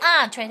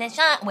 Sealy! Try that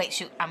shot. Wait,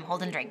 shoot, I'm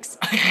holding drinks.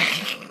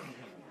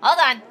 Hold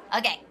on.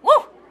 Okay.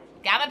 Woo!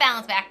 Got my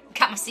balance back.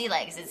 Got my sea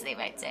legs, as they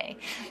might say.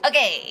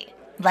 Okay,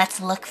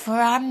 let's look for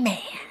our man.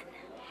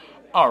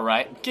 All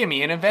right, give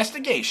me an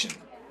investigation.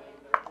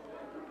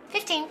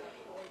 15.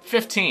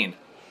 15.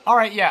 All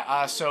right,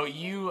 yeah, so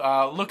you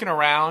looking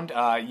around,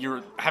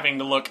 you're having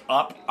to look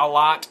up a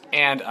lot,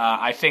 and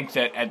I think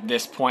that at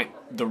this point,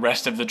 the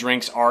rest of the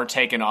drinks are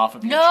taken off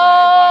of your tray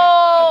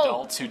by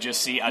adults who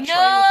just see a tray with drinks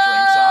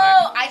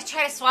on it. I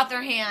try to swap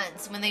their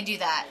hands when they do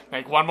that.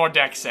 Make one more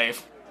deck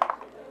save.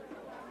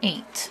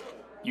 8.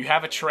 You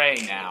have a tray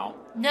now.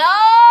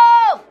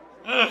 No!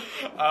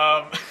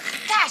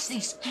 Gosh,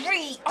 these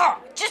 3.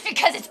 Just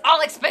because it's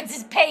all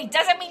expenses paid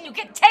doesn't mean you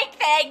can take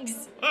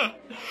things.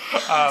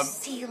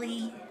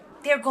 Sealy,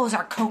 there goes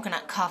our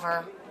coconut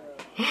cover.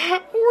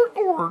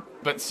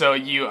 But so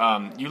you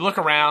look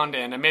around,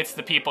 and amidst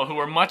the people who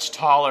are much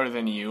taller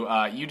than you,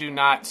 you do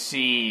not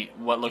see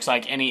what looks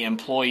like any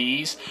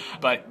employees.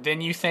 But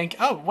then you think,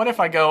 oh, what if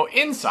I go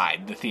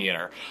inside the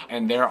theater?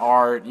 And there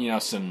are, you know,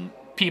 some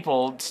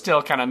people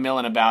still kind of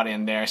milling about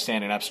in there,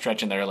 standing up,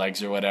 stretching their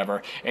legs or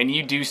whatever. And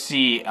you do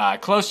see,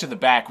 close to the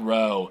back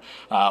row,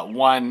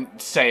 one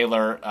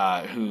sailor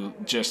who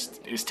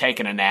just is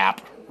taking a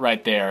nap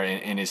right there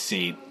in his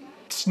seat.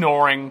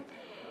 Snoring.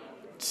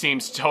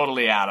 Seems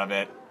totally out of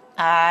it.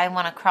 I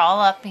want to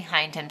crawl up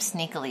behind him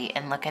sneakily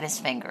and look at his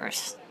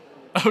fingers.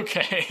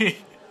 Okay.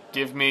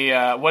 Give me,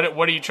 what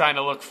are you trying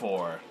to look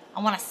for?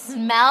 I want to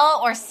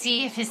smell or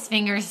see if his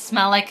fingers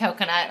smell like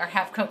coconut or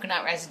have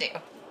coconut residue.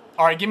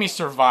 Alright, give me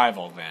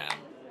survival then.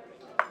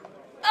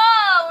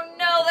 Oh,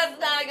 no, that's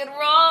not a good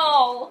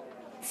roll.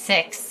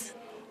 6.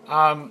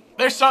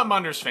 There's something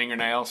under his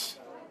fingernails.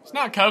 It's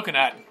not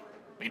coconut.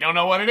 We don't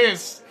know what it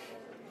is.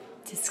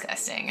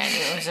 Disgusting. I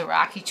knew it was a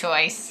rocky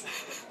choice.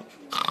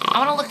 I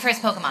want to look for his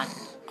Pokemon.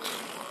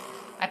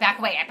 I back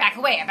away.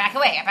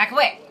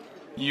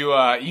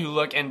 You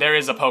look, and there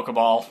is a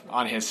Pokeball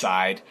on his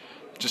side,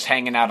 just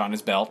hanging out on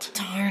his belt.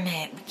 Darn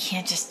it. We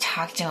can't just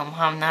talk to him,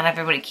 huh? Not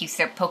everybody keeps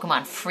their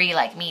Pokemon free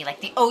like me,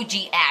 like the OG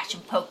Ash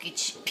and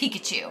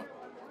Pikachu.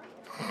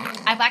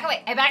 I back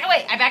away.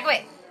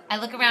 I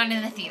look around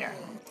in the theater.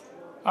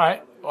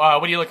 Alright,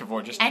 what are you looking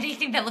for? Just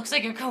anything that looks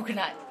like a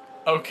coconut.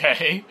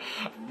 Okay.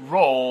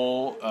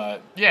 Roll,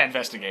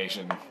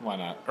 investigation. Why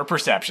not? Or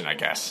perception, I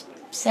guess.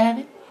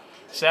 7.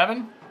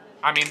 7?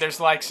 I mean, there's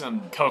like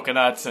some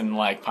coconuts and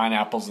like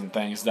pineapples and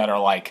things that are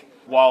like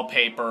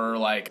wallpaper,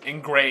 like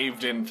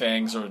engraved in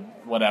things or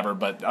whatever,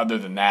 but other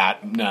than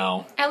that,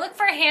 no. I look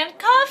for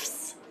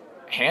handcuffs.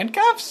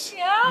 Handcuffs?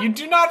 Yeah. You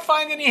do not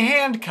find any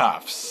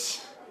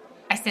handcuffs.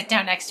 I sit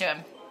down next to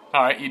him.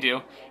 Alright, you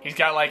do. He's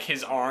got like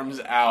his arms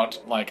out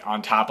like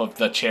on top of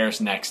the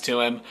chairs next to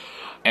him.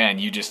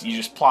 And you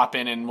just plop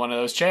in one of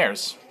those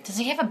chairs. Does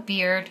he have a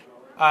beard?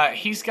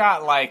 He's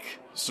got, like,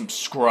 some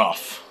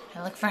scruff.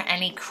 I look for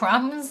any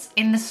crumbs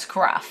in the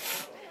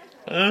scruff.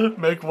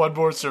 Make one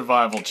more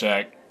survival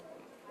check.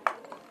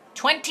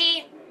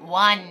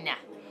 21.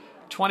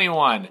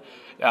 21.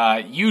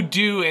 You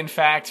do, in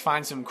fact,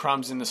 find some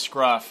crumbs in the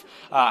scruff.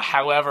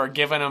 However,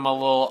 giving him a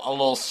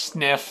little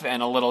sniff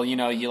and a little, you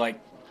know, you, like,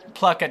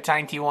 pluck a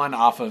tiny one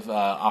off of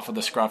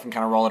the scruff and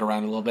kind of roll it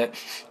around a little bit.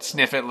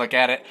 Sniff it, look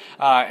at it.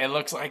 It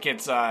looks like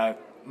it's not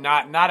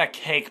a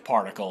cake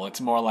particle. It's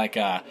more like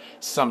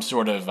some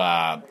sort of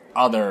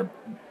other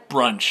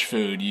brunch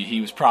food.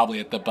 He was probably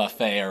at the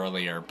buffet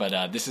earlier,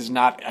 but this is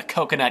not a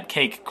coconut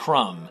cake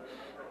crumb.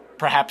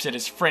 Perhaps it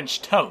is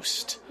French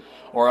toast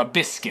or a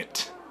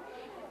biscuit.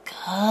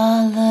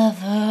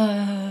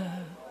 Gulliver.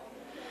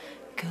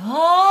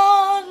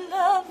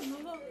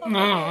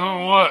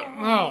 No, what?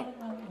 No.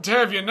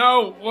 Tavia,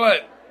 no,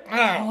 what?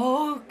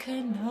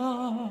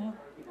 Coconut.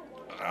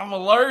 I'm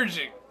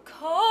allergic.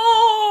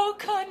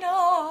 Coconut.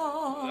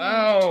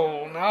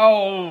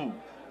 No.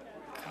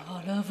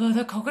 Gulliver,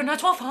 the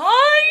coconuts will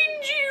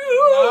find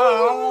you.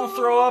 I won't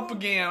throw up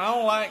again. I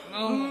don't like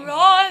no.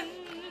 Run.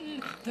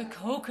 The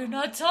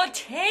coconuts are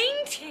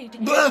tainted.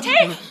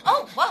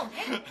 Oh, whoa.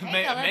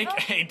 Hey, make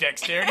a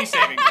dexterity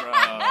saving throw.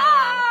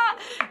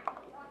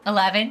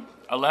 11.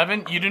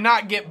 11. You do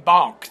not get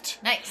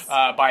bonked. Nice.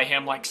 By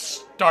him, like,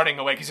 starting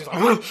away, because he's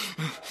like,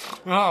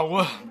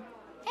 oh,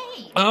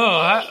 Hey.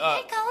 Oh,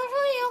 hey,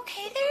 Gulliver, you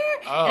okay there?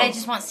 Oh. And I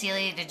just want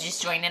Celia to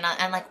just join in on,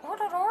 and like,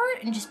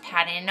 and just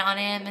pat in on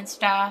him and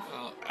stuff.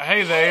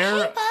 Hey there.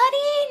 Hey,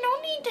 buddy,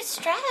 no need to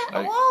strap.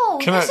 Whoa,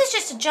 this is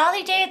just a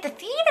jolly day at the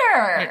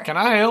theater. Hey, can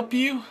I help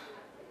you?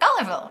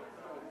 Gulliver,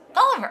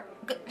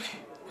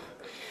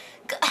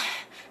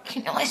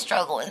 You know I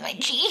struggle with my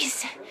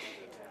G's.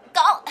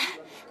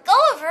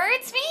 Gulliver,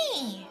 it's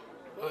me.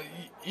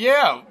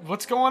 Yeah,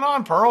 what's going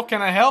on, Pearl?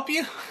 Can I help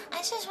you? I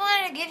just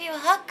wanted to give you a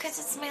hug because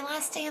it's my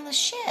last day on the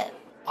ship.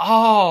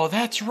 Oh,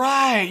 that's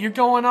right. You're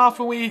going off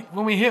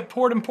when we hit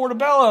Port in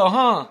Portobello,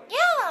 huh?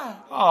 Yeah.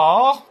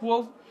 Oh,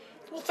 well,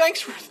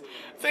 thanks for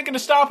thinking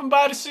of stopping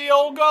by to see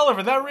old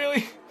Gulliver. That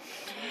really,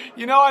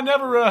 I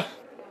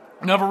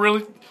never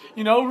really,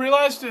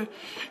 realized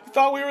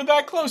thought we were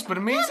that close, but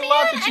it means a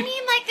lot that you...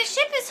 the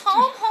ship is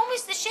home. Home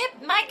is the ship.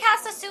 My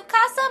casa, su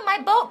casa. My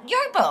boat,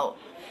 your boat.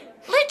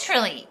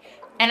 Literally.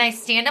 And I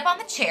stand up on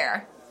the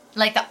chair,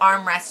 like the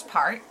armrest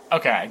part.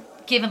 Okay.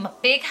 Give him a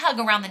big hug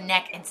around the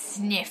neck and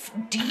sniff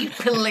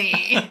deeply.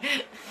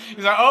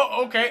 He's like,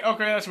 oh, okay,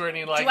 that's weird.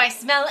 And do I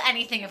smell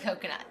anything of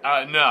coconut?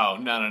 No,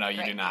 you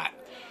Right. do not.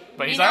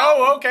 But he's like,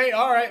 oh, okay,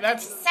 all right,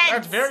 that's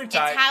very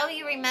tight. It's how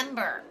you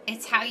remember.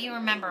 It's how you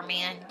remember,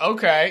 man.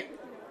 Okay.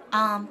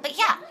 But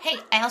yeah, hey,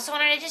 I also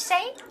wanted to just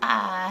say,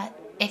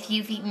 if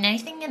you've eaten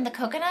anything in the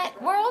coconut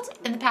world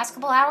in the past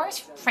couple hours,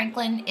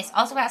 Franklin is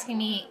also asking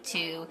me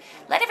to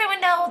let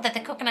everyone know that the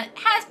coconut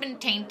has been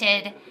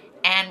tainted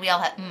and we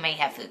all may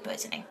have food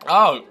poisoning.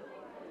 Oh,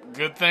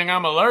 good thing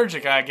I'm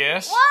allergic, I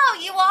guess. Whoa,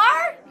 you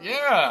are?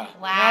 Yeah.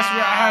 Wow. I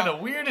had the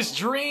weirdest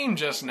dream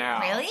just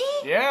now. Really?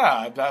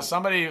 Yeah, about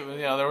somebody,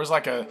 there was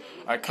like a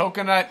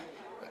coconut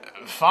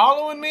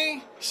following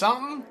me,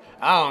 something.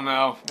 I don't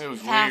know. It was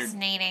weird.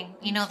 Fascinating.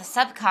 The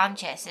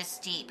subconscious is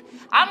deep.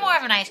 I'm more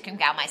of an ice cream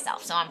gal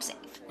myself, so I'm safe.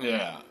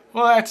 Yeah.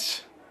 Well,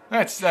 that's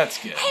good.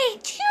 Hey,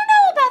 do you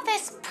know about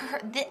this?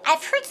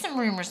 I've heard some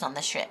rumors on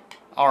the ship.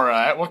 All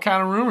right. What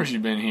kind of rumors you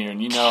been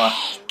hearing? Oh,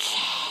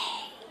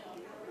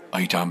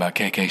 you talking about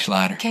KK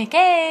Slider?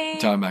 KK. You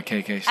talking about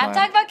KK Slider? I'm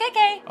talking about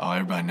KK. Oh,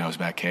 everybody knows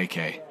about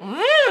KK.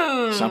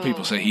 Ooh. Some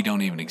people say he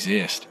don't even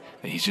exist.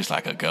 That he's just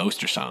like a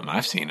ghost or something.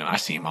 I've seen him. I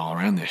see him all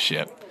around this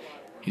ship.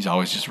 He's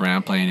always just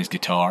around playing his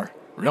guitar.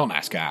 Real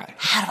nice guy.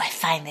 How do I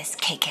find this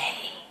KK?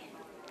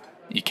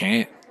 You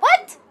can't.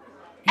 What?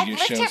 He I've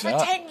just lived here shows for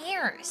up. 10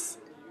 years.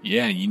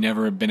 Yeah, you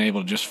never have been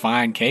able to just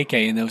find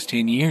KK in those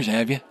 10 years,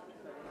 have you?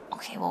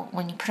 Okay, well,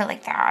 when you put it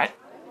like that.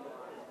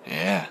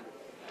 Yeah.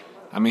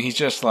 I mean, he's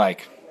just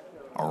like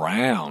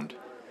around.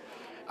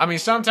 I mean,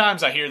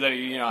 sometimes I hear that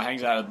he,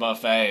 hangs out at the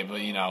buffet,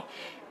 but,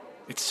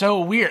 it's so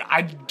weird.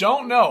 I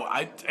don't know.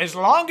 As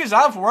long as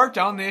I've worked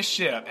on this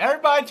ship,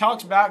 everybody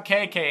talks about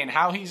KK and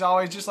how he's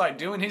always just like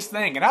doing his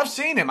thing. And I've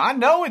seen him. I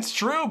know it's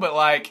true, but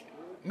like,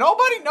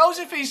 nobody knows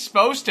if he's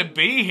supposed to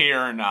be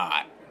here or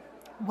not.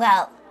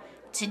 Well,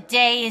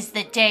 today is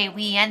the day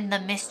we end the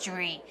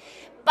mystery.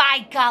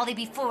 By golly,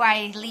 before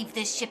I leave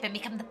this ship and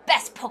become the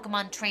best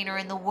Pokemon trainer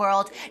in the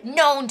world,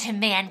 known to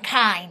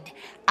mankind,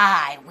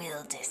 I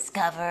will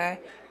discover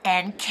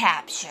and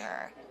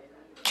capture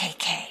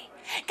KK.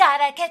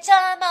 Gotta catch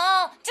 'em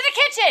all to the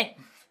kitchen!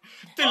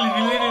 You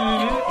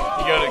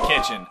go to the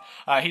kitchen.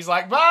 He's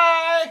like,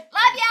 bye!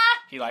 Love ya!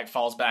 He like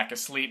falls back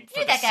asleep.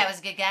 Knew that guy was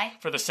a good guy.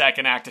 For the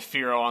second act of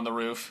Firo on the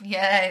roof.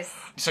 Yes.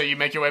 So you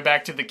make your way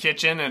back to the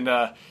kitchen and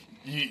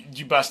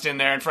you bust in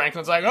there and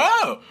Franklin's like,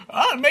 oh,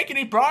 make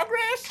any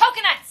progress?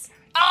 Coconuts!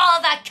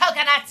 All the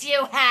coconuts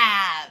you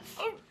have!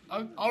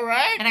 All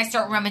right. And I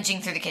start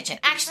rummaging through the kitchen.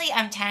 Actually,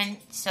 I'm 10,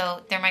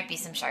 so there might be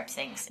some sharp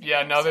things.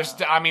 Yeah, no, there's,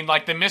 the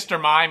Mr.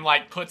 Mime,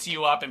 puts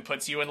you up and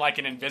puts you in,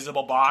 an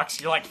invisible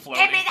box. You're,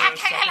 floating. Give me that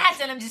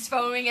coconuts! And I'm just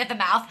foaming at the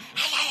mouth.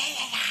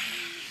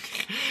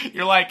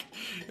 You're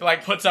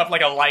puts up,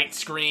 a light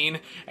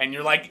screen, and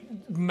you're,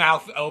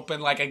 mouth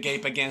open, a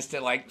gape against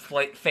it,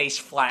 face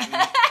flattened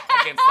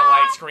against the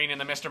light screen,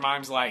 and the Mr.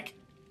 Mime's like...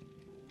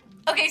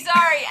 Okay,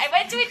 sorry. I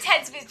went too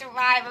intense, Mr.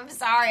 Mime. I'm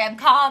sorry. I'm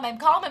calm in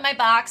my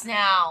box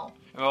now.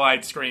 And the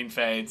light screen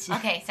fades.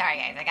 Okay, sorry,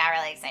 guys. I got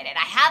really excited. I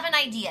have an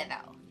idea,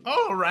 though.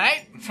 All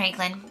right.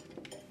 Franklin,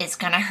 it's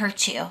gonna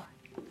hurt you.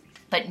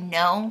 But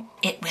no,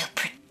 it will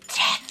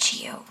protect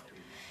you.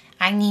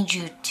 I need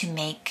you to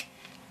make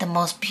the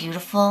most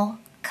beautiful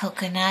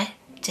coconut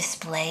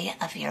display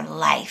of your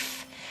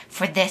life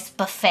for this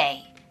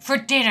buffet. For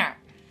dinner.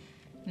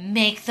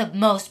 Make the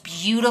most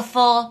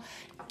beautiful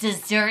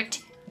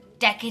dessert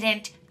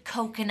decadent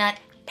coconut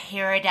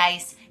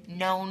paradise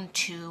known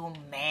to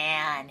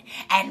man.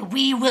 And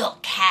we will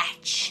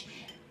catch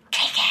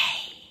KK.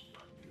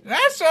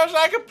 That sounds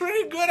like a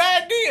pretty good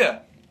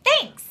idea.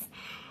 Thanks.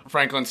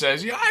 Franklin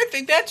says, yeah, I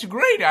think that's a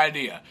great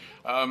idea.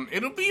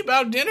 It'll be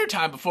about dinner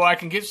time before I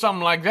can get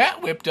something like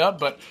that whipped up,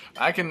 but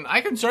I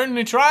can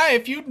certainly try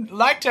if you'd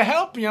like to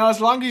help,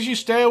 as long as you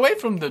stay away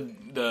from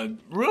the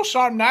real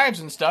sharp knives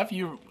and stuff.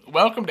 You're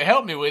welcome to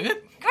help me with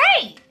it.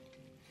 Great.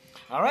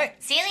 All right.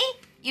 Seely,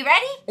 you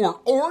ready?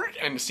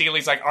 And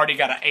Seely's already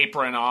got an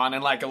apron on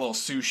and a little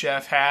sous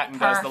chef hat and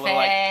does the little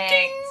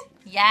ding.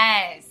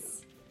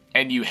 Yes.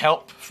 And you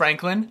help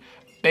Franklin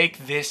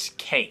bake this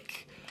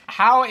cake.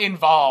 How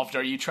involved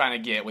are you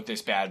trying to get with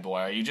this bad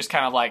boy? Are you just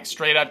kind of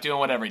straight up doing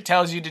whatever he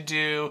tells you to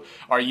do?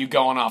 Are you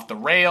going off the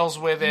rails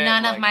with it?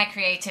 None of my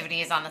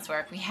creativity is on this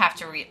work. We have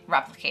to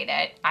replicate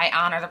it. I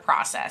honor the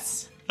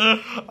process.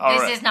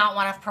 This is not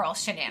one of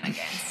Pearl's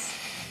shenanigans.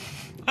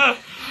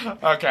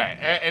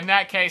 Okay, in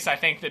that case, I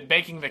think that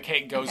baking the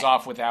cake goes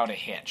off without a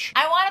hitch.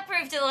 I want to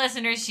prove to the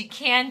listeners she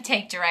can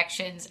take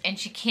directions and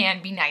she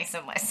can be nice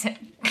and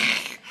listen.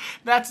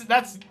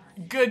 That's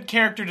good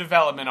character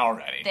development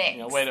already.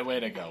 Thanks. Way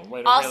to go.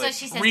 Way to Also, really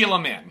she says reel to-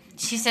 them in.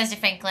 She says to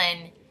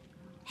Franklin,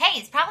 hey,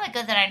 it's probably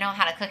good that I know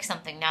how to cook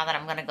something now that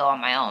I'm going to go on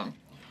my own.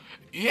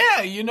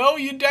 Yeah,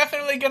 you're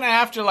definitely gonna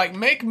have to,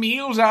 make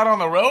meals out on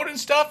the road and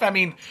stuff. I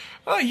mean,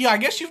 I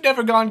guess you've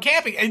never gone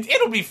camping.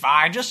 It'll be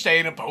fine. Just stay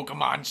in a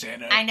Pokemon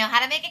Center. I know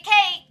how to make a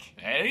cake.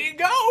 There you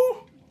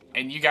go.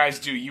 And you guys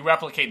do. You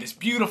replicate this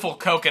beautiful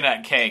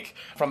coconut cake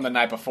from the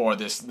night before,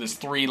 this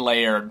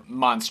 3-layered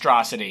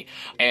monstrosity.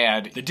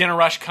 And the dinner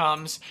rush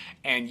comes,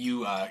 and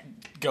you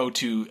go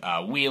to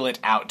wheel it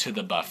out to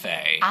the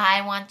buffet.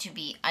 I want to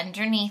be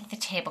underneath the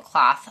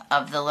tablecloth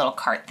of the little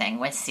cart thing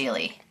with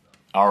Seely.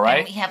 All right.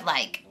 And we have,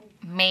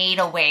 made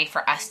a way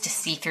for us to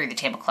see through the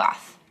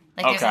tablecloth.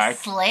 There's Okay. a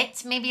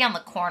slit, maybe on the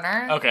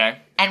corner. Okay.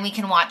 And we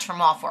can watch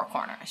from all 4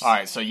 corners. All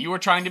right, so you were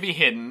trying to be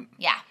hidden.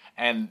 Yeah.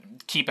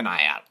 And keep an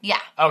eye out. Yeah.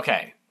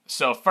 Okay,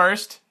 so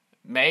first,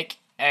 make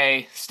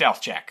a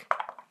stealth check.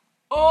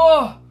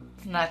 Oh!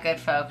 Not good,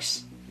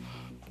 folks.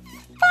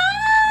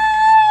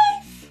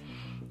 5!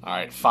 All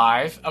right,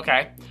 5.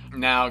 Okay.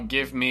 Now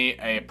give me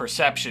a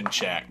perception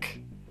check.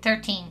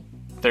 13.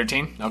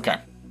 13? Okay.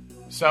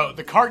 So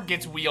the cart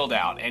gets wheeled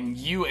out, and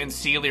you and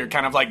Seely are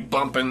kind of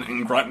bumping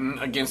and grunting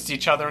against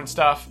each other and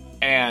stuff.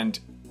 And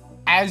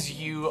as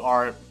you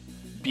are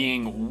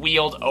being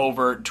wheeled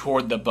over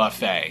toward the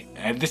buffet,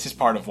 and this is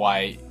part of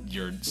why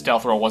your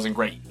stealth roll wasn't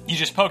great, you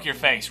just poke your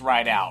face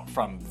right out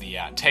from the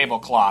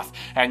tablecloth,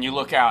 and you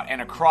look out,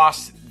 and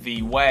across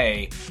the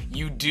way,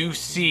 you do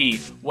see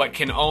what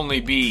can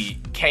only be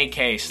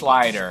KK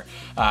Slider,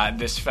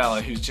 this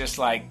fella who's just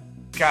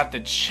got the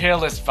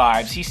chillest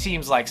vibes. He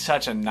seems like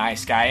such a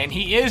nice guy, and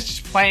he is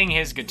just playing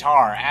his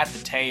guitar at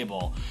the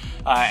table,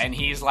 and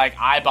he's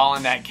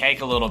eyeballing that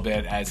cake a little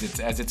bit as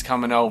it's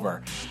coming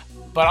over.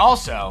 But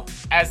also,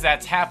 as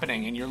that's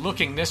happening, and you're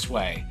looking this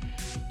way,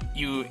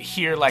 you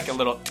hear a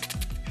little up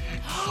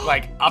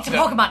It's a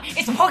Pokemon!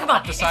 It's a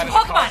Pokemon! the It's a side of the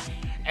car, Pokemon!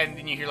 and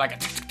then you hear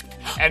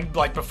and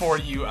before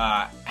you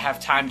have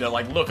time to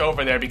look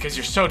over there because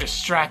you're so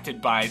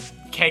distracted by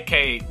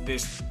KK,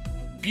 this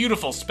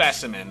beautiful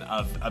specimen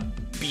of a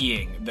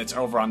being that's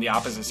over on the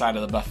opposite side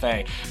of the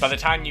buffet. By the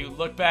time you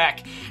look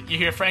back, you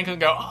hear Franklin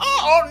go,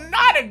 "Oh,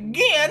 not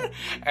again!"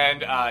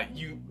 And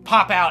you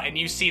pop out and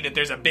you see that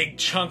there's a big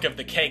chunk of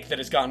the cake that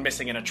has gone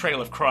missing in a trail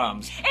of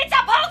crumbs. It's a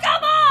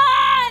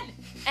Pokemon!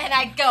 And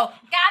I go,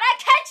 gotta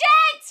catch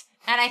it!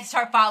 And I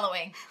start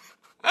following.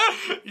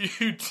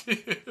 You do.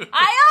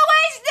 I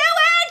always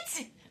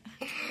knew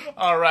it!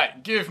 All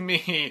right, give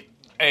me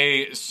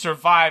a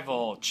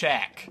survival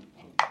check.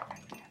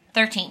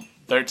 13.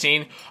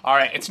 13? All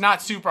right, it's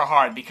not super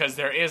hard because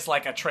there is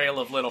a trail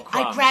of little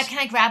crumbs. Can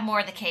I grab more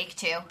of the cake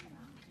too?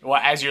 Well,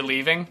 as you're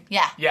leaving?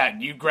 Yeah. Yeah,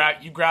 you grab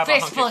a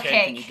Fistful hunk of of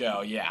cake and cake. you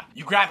go, yeah.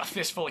 You grab a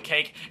fistful of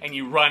cake and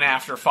you run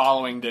after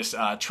following this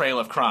trail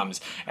of crumbs.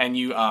 And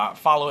you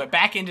follow it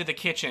back into the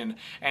kitchen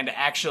and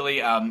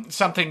actually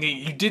something that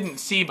you didn't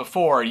see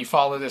before, you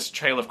follow this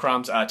trail of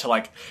crumbs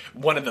to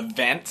one of the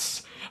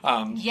vents.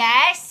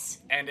 Yes!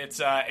 And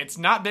it's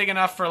not big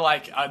enough for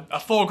a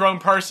full-grown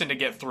person to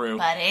get through.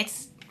 But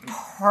it's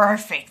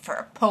perfect for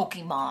a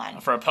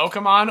Pokemon. For a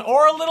Pokemon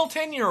or a little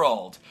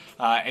 10-year-old.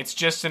 It's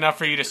just enough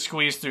for you to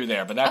squeeze through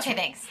there. But that's Okay,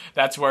 thanks.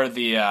 That's where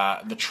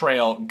the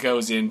trail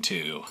goes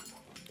into.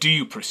 Do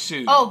you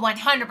pursue? Oh,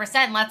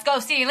 100%. Let's go,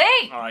 Seely!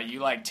 All right,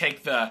 you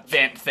take the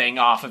vent thing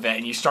off of it,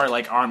 and you start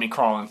army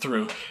crawling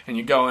through, and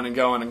you're going and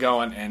going and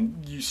going,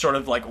 and you sort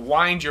of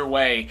wind your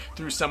way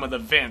through some of the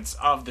vents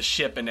of the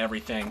ship and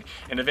everything,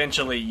 and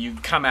eventually you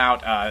come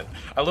out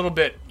a little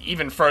bit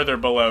even further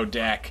below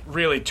deck,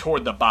 really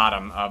toward the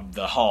bottom of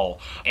the hull,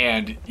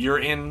 and you're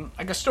in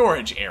a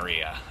storage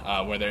area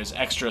where there's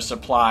extra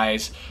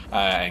supplies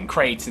and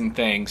crates and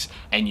things,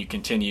 and you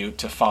continue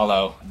to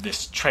follow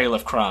this trail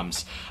of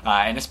crumbs,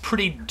 and it's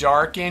pretty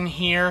dark in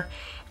here.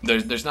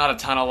 There's not a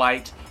ton of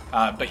light,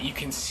 but you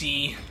can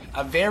see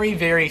a very,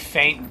 very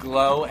faint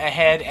glow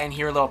ahead and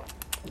hear a little...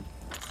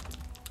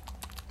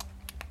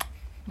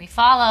 We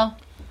follow.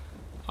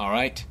 All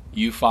right,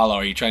 you follow.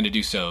 Are you trying to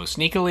do so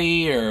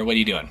sneakily, or what are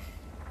you doing?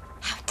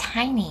 How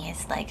tiny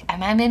is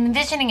I'm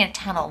envisioning a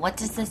tunnel. What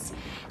does this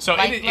So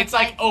look it's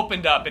like?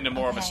 opened up into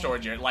more of a Okay.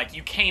 storage area.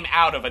 You came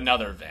out of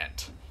another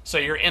vent. So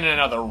you're in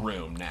another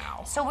room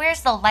now. So where's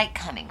the light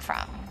coming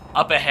from?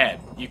 Up ahead,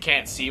 you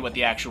can't see what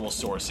the actual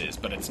source is,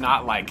 but it's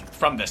not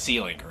from the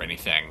ceiling or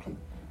anything.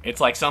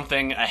 It's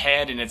something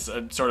ahead, and it's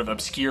sort of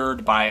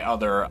obscured by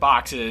other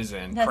boxes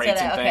and That's crates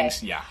it, and okay.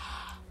 things. Yeah.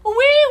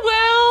 We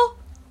will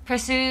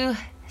pursue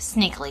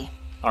sneakily.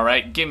 All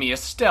right, give me a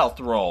stealth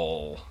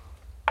roll.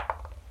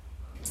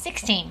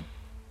 16.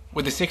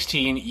 With a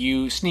 16,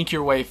 you sneak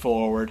your way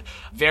forward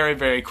very,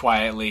 very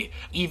quietly.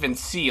 Even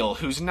Seal,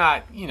 who's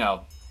not,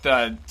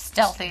 the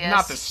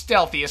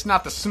stealthiest,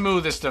 not the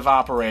smoothest of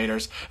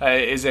operators,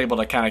 is able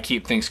to kind of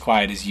keep things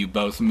quiet as you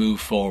both move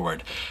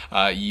forward.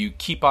 You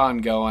keep on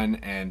going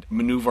and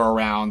maneuver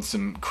around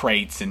some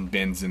crates and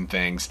bins and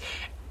things.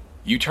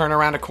 You turn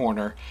around a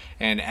corner,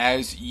 and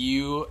as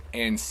you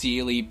and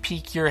Seely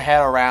peek your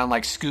head around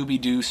like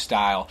Scooby-Doo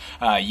style,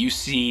 you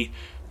see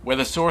where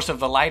the source of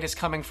the light is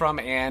coming from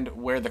and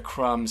where the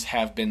crumbs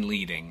have been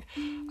leading.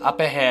 Up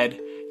ahead,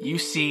 you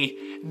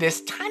see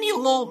this tiny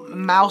little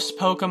mouse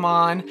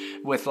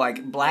Pokemon with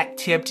like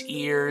black-tipped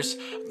ears,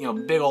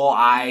 big ol'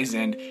 eyes,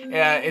 and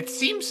it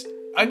seems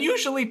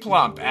unusually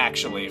plump,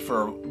 actually,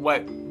 for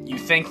what you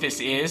think this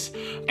is,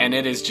 and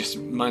it is just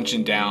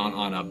munching down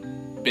on a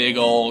big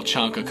old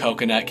chunk of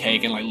coconut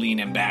cake and like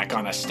leaning back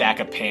on a stack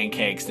of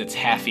pancakes that's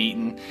half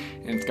eaten,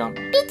 and it's going,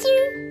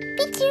 "Pichu,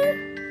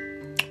 pichu."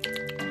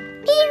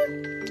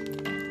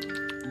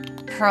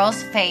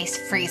 Pearl's face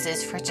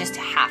freezes for just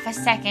half a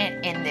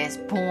second in this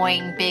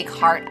boing, big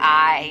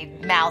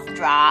heart-eyed, mouth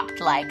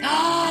dropped, like,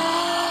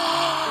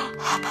 oh,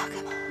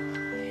 Pokemon.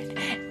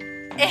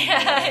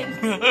 And,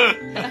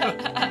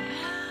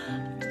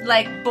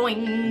 like,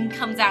 boing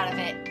comes out of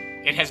it.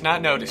 It has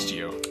not noticed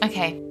you.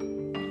 Okay.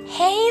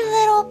 Hey,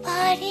 little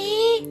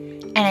buddy.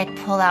 And I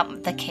pull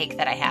out the cake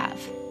that I have.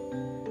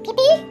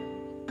 Pee-pee?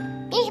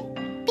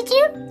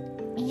 Pee-pee-choo?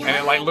 And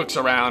it like looks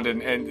around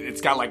and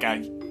it's got like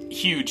a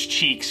huge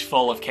cheeks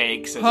full of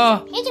cakes.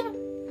 Yum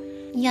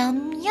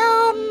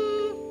yum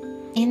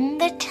in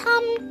the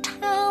tum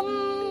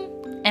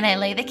tum. And I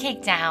lay the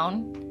cake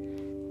down,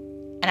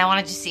 and I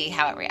wanted to see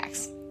how it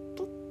reacts.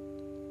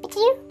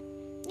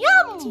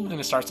 Yum. And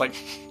it starts like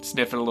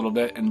sniffing a little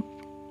bit and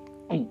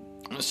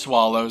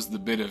swallows the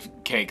bit of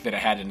cake that it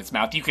had in its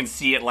mouth. You can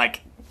see it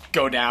like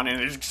go down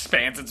and it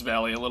expands its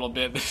belly a little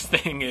bit. This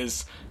thing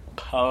is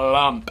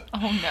plump.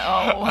 Oh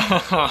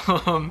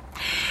no.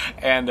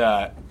 And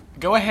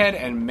go ahead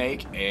and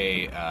make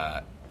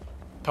a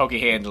poke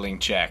handling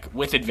check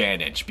with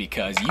advantage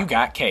because you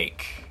got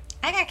cake.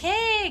 I got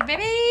cake,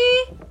 baby.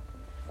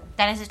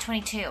 That is a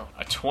 22.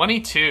 A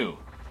 22.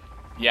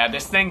 Yeah,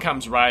 this thing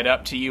comes right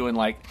up to you and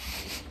like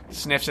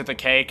sniffs at the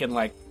cake and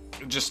like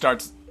just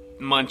starts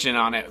munching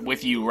on it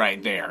with you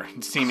right there,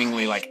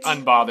 seemingly like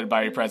unbothered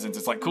by your presence.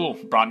 It's like, cool,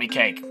 brought me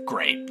cake.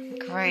 Great.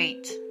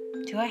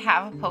 Do I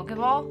have a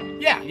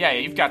Pokeball? Yeah,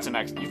 you've got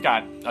you've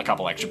got a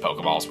couple extra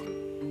Pokeballs.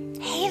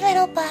 Hey,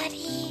 little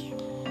buddy.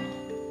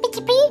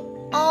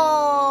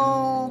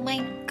 Oh my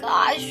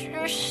gosh,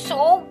 you're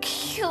so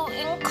cute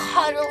and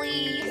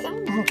cuddly.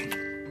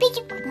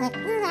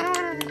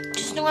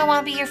 Just know I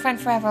want to be your friend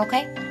forever,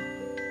 okay?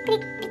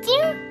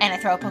 And I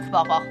throw a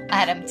Pokeball ball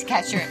at him to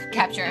capture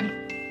him.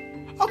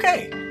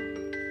 Okay.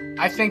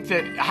 I think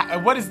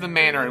that... What is the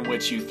manner in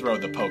which you throw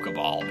the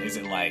Pokeball? Is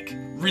it, like,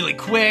 really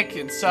quick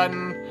and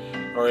sudden?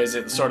 Or is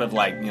it sort of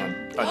like,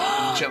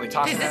 gently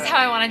tossing it? This is how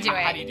I want to do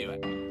it. How do you do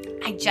it?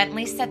 I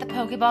gently set the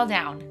Pokeball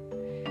down,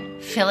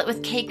 fill it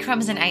with cake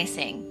crumbs and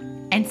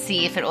icing, and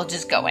see if it will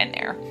just go in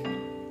there.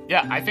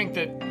 Yeah, I think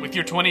that with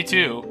your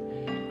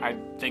 22, I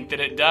think that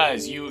it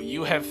does.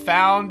 You have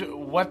found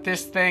what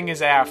this thing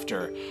is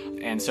after.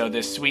 And so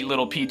this sweet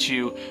little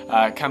Pichu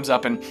comes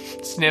up and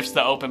sniffs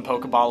the open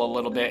Pokeball a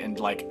little bit and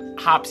like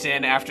hops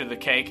in after the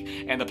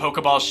cake, and the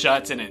Pokeball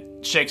shuts and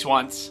it shakes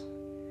once,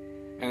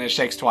 and then it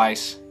shakes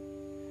twice,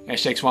 and it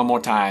shakes one more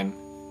time,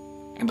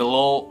 and the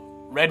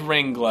little red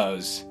ring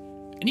glows,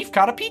 and you've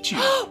caught a Pichu.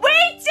 We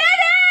did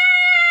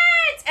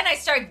it! And I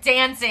start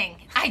dancing.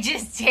 I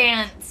just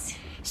dance.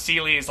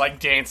 Seely is like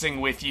dancing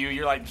with you.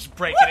 You're like just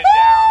breaking it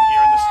down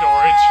here in the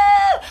storage.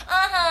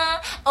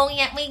 Oh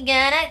yeah, we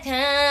gotta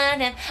cut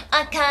him.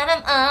 I cut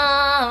him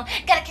all.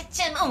 Gotta catch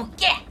him. Oh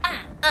yeah.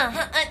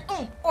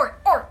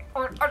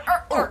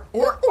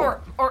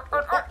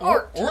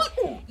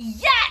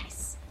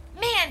 Yes,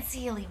 man,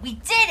 Seely, we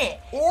did it.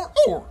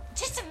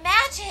 Just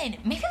imagine.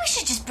 Maybe we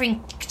should just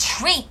bring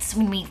treats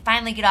when we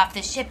finally get off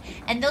this ship,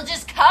 and they'll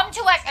just come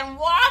to us and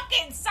walk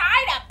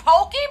inside a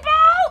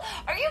Pokeball?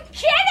 Are you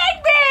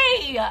kidding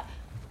me?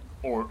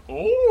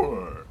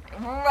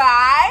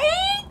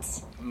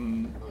 Right?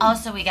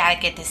 Also, we gotta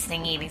get this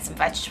thing eating some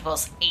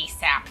vegetables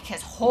ASAP,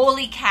 because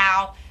holy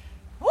cow,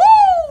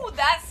 woo,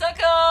 that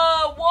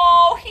sucker,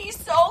 whoa, he's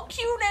so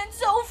cute and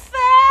so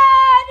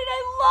fat, and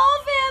I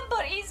love him,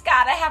 but he's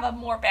gotta have a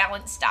more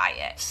balanced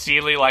diet.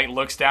 Seely like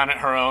looks down at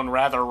her own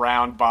rather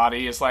round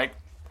body, is like,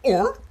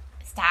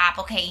 Stop,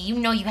 okay, you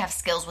know you have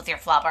skills with your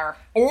flubber.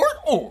 I mean,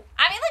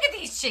 look at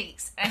these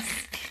cheeks. And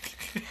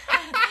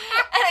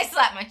I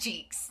slap my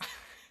cheeks.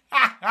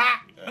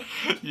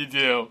 You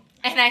do.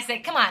 And I say,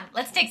 come on,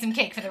 let's take some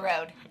cake for the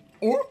road.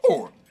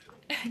 Or.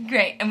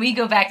 Great, and we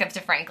go back up to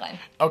Franklin.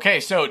 Okay,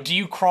 so do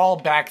you crawl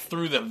back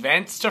through the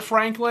vents to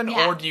Franklin,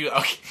 or do you...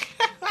 Okay.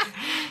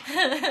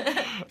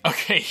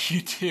 Okay,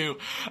 you do.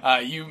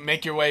 You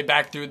make your way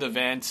back through the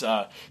vents.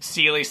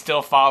 Seely's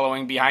still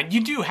following behind.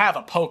 You do have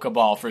a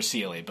Pokeball for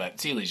Seely,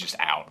 but Seely's just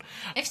out.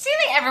 If Seely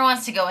ever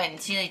wants to go in,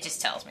 Seely just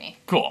tells me.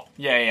 Cool.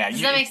 Yeah.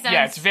 Does that make sense?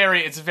 Yeah, it's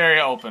a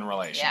very open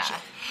relationship. Yeah.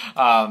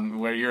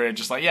 where you're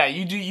just like, yeah,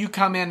 you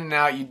come in and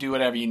out, you do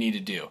whatever you need to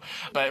do.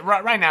 But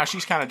right now,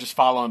 she's kind of just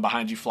following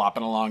behind you,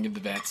 flopping along in the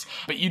vents.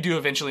 But you do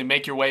eventually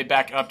make your way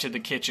back up to the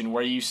kitchen,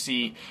 where you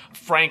see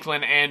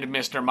Franklin and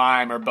Mr.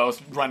 Mime are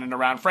both running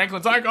around.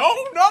 Franklin's like,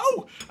 oh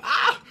no!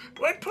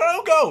 Where'd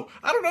Pearl go?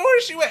 I don't know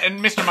where she went. And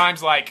Mr.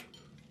 Mime's like...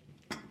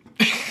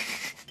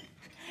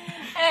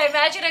 I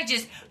imagine I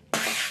just...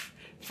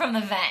 from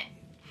the vent.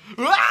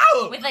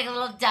 Wow! With like a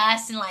little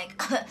dust and like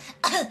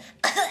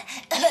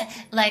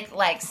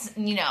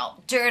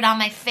dirt on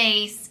my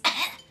face.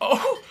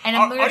 Oh, and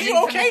are emerging you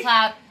from okay? the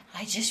cloud,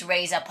 I just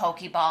raise a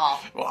Pokeball.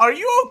 Well, are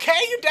you okay?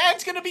 Your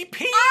dad's gonna be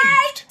peeved.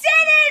 I did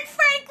it,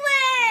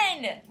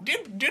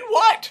 Franklin! Did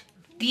what?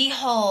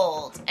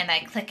 Behold, and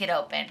I click it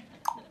open.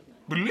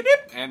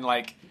 And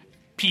like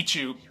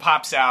Pichu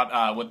pops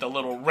out with the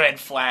little red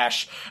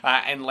flash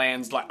and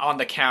lands like on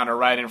the counter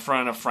right in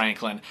front of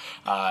Franklin.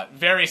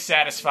 Very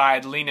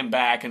satisfied, leaning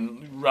back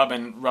and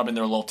rubbing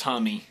their little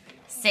tummy.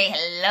 Say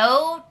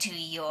hello to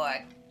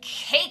your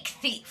cake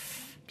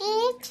thief.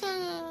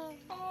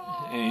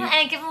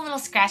 And give him a little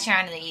scratch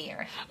around the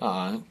ear.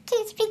 Isn't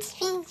he just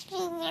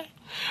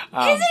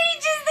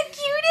the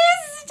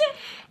cutest?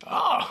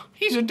 Oh,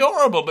 he's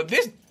adorable. But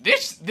this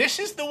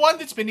is the one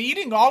that's been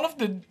eating all of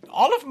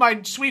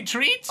my sweet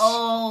treats.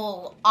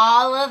 Oh,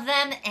 all of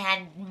them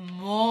and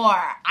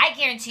more. I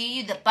guarantee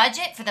you the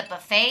budget for the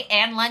buffet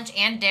and lunch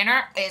and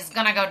dinner is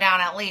gonna go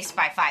down at least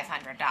by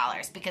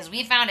 $500 because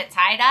we found it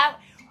tied up.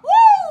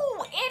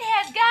 Woo! It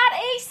has got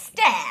a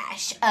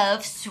stash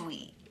of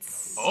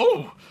sweets.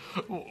 Oh,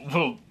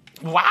 well,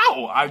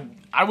 wow.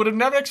 I would have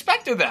never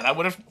expected that. I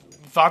would have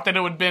thought that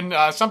it would have been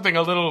something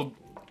a little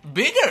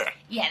bigger.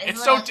 Yeah,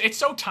 it's so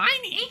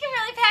tiny. He can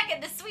really pack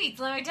in the sweets,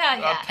 let me tell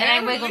you. Apparently.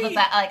 And I wiggle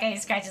I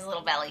scratch his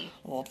little belly.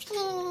 Don't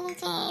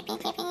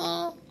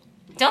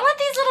let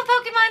these little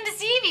Pokemon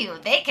deceive you.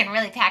 They can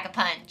really pack a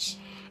punch.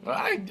 Well,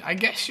 I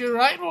guess you're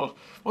right. Well,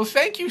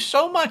 thank you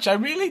so much. I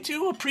really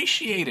do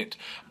appreciate it.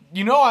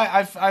 You know,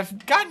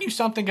 I've gotten you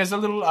something as a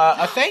little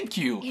a thank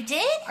you. You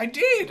did? I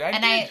did.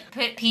 I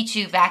put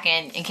Pichu back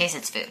in case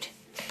it's food.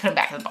 Put him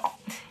back in the ball.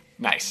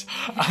 Nice.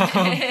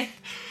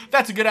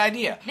 That's a good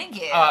idea.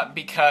 Thank you.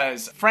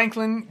 Because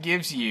Franklin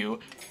gives you,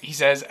 he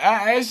says,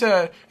 as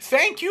a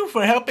thank you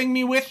for helping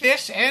me with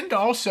this, and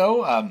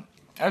also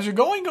as a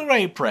going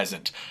away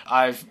present,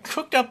 I've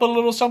cooked up a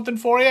little something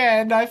for you,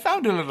 and I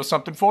found a little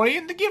something for you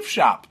in the gift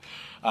shop.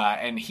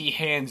 And he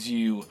hands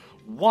you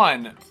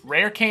one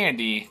rare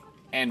candy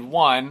and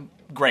one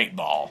Great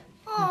Ball.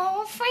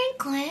 Oh,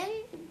 Franklin,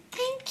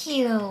 thank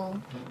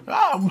you.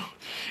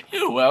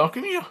 You're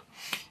welcome.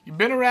 You've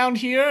been around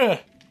here,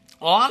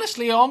 well,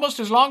 honestly, almost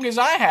as long as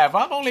I have.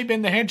 I've only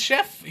been the head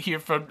chef here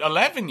for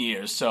 11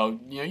 years, so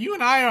you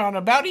and I are on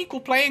about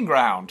equal playing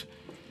ground.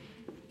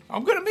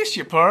 I'm gonna miss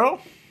you, Pearl.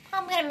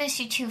 I'm gonna miss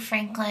you too,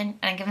 Franklin.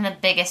 And I give him the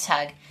biggest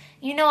hug.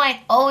 You know I'd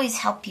always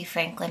help you,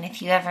 Franklin,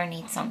 if you ever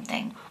need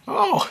something.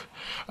 Oh,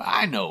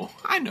 I know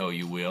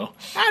you will.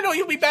 I know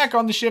you'll be back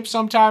on the ship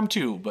sometime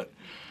too, but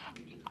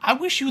I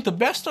wish you the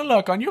best of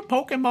luck on your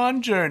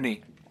Pokemon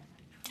journey.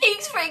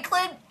 Thanks,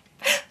 Franklin.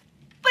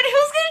 But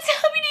who's gonna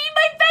tell me to eat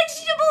my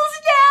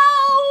vegetables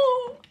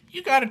now?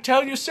 You gotta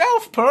tell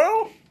yourself,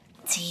 Pearl.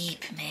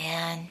 Deep,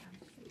 man.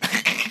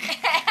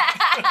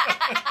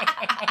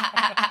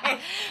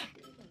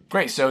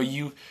 Great, so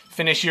you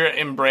finish your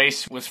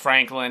embrace with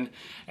Franklin,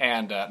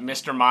 and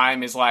Mr.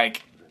 Mime is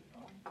like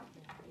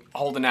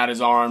holding out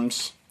his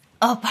arms.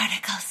 Oh,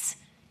 Barnacles.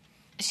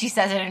 She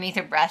says it underneath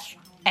her breath,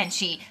 and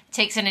she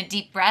takes in a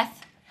deep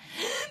breath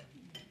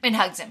and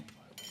hugs him.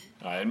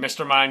 And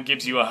Mr. Mime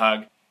gives you a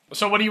hug.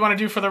 So what do you want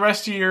to do for the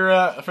rest of your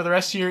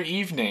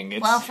evening?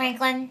 Well,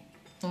 Franklin,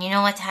 you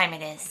know what time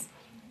it is.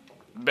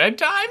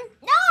 Bedtime?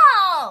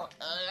 No!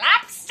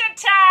 Lobster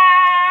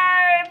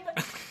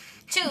time!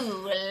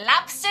 2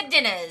 lobster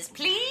dinners,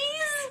 please?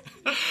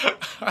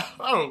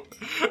 Oh,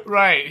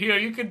 right. Here,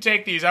 you can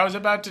take these. I was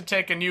about to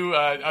take a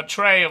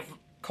tray of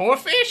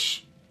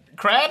corfish?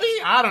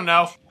 Crabby? I don't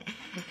know.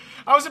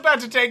 I was about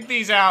to take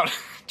these out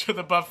to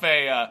the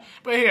buffet.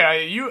 But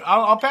here,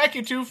 I'll pack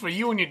you 2 for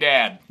you and your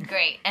dad.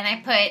 Great. And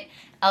I put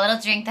a little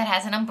drink that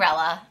has an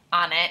umbrella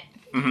on it.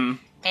 Mm-hmm.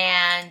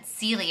 And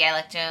Seely, I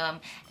look to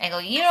him and go,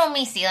 you know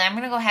me, Seely, I'm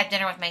going to go have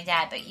dinner with my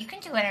dad, but you can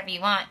do whatever you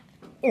want.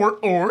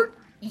 Or.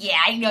 Yeah,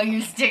 I know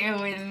you're sticking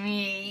with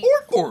me.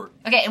 Or.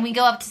 Okay, and we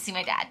go up to see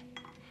my dad.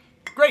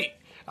 Great.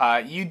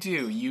 You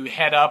do. You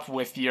head up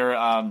with your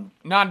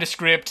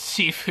nondescript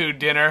seafood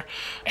dinner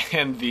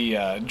and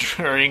the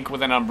drink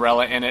with an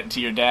umbrella in it to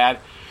your dad.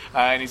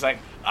 And he's like,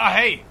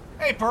 hey,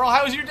 Pearl,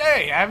 how was your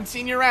day? I haven't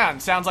seen you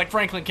around. Sounds like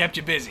Franklin kept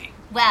you busy.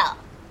 Well,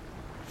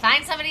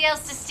 find somebody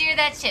else to steer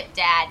that ship,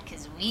 Dad,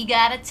 because we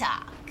gotta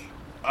talk.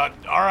 All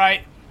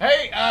right.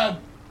 Hey,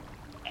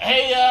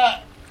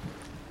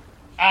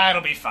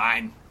 it'll be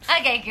fine.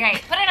 Okay,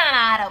 great. Put it on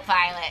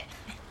autopilot.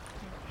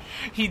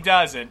 He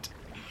doesn't.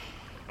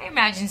 I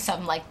imagine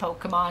some,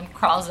 Pokemon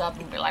crawls up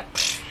and be like...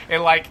 Pfft.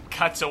 It,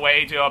 cuts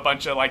away to a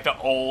bunch of, the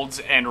olds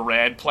and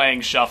red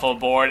playing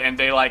shuffleboard, and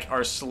they,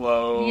 are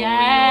slowly...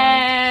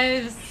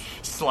 Yes!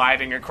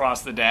 sliding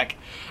across the deck.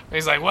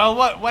 He's like, well,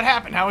 what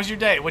happened? How was your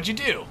day? What'd you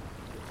do?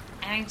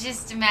 And I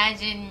just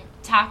imagine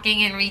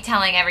talking and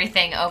retelling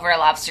everything over a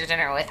lobster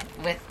dinner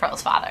with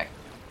Pearl's father.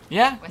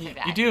 Yeah, With her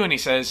dad. you do, and he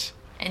says...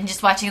 And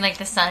just watching, like,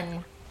 the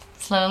sun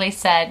slowly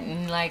set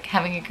and, like,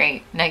 having a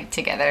great night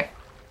together.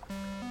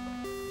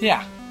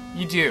 Yeah,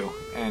 you do.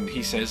 And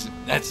he says,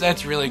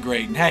 that's really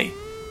great. And hey,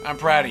 I'm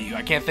proud of you.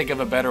 I can't think of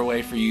a better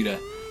way for you to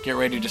get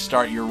ready to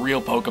start your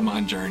real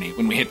Pokemon journey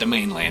when we hit the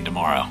mainland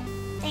tomorrow.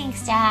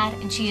 Thanks, Dad.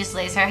 And she just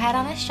lays her head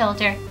on his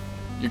shoulder.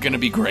 You're gonna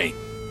be great.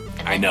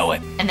 I know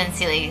it. And then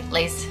Seely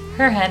lays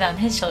her head on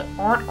his shoulder.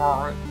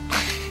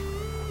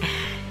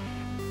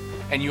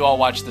 And you all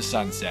watch the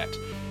sunset.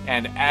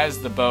 And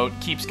as the boat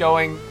keeps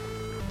going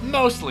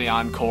mostly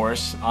on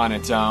course on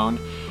its own,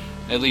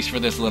 at least for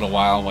this little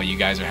while you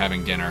guys are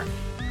having dinner,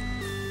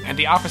 and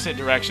the opposite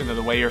direction of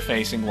the way you're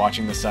facing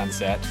watching the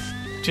sunset,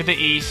 to the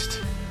east,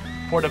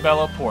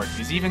 Portobello Port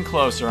is even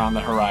closer on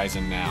the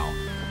horizon now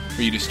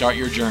for you to start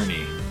your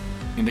journey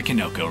in the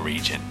Kanoko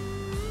region.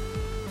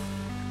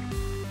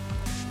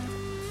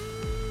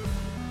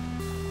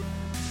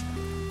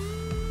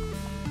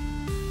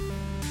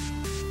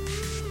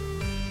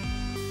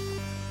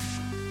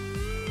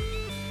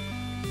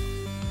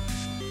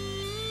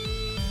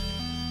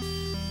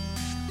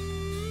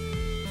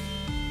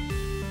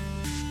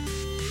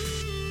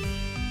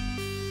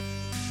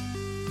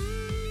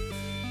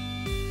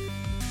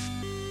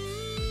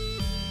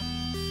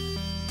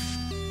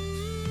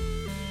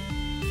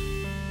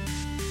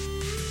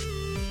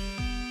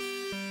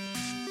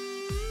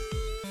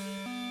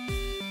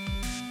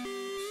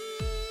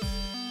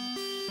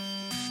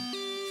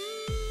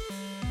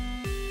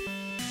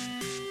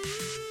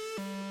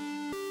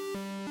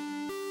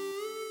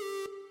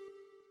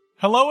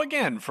 Hello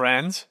again,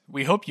 friends.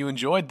 We hope you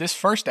enjoyed this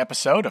first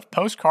episode of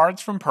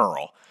Postcards from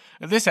Pearl.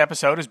 This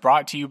episode is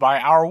brought to you by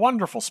our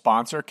wonderful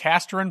sponsor,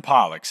 Castor &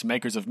 Pollux,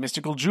 makers of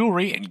mystical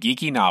jewelry and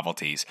geeky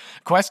novelties.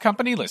 Quest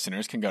Company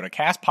listeners can go to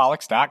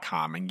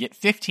castpollux.com and get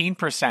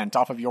 15%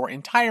 off of your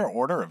entire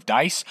order of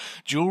dice,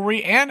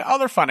 jewelry, and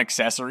other fun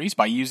accessories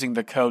by using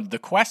the code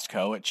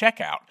TheQuestCo at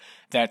checkout.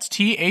 That's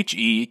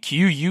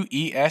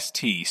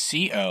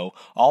TheQuestCo,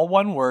 all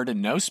one word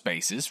and no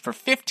spaces, for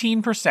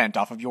 15%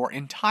 off of your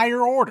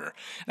entire order.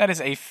 That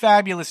is a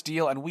fabulous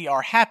deal, and we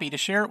are happy to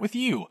share it with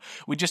you.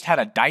 We just had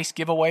a dice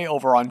giveaway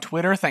over on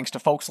Twitter, thanks to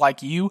folks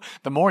like you.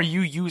 The more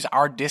you use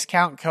our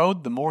discount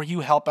code, the more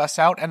you help us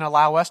out and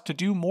allow us to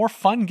do more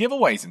fun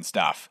giveaways and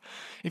stuff.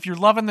 If you're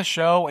loving the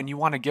show and you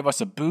want to give us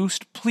a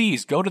boost,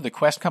 please go to the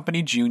Quest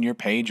Company Junior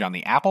page on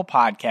the Apple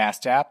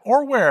Podcast app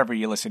or wherever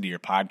you listen to your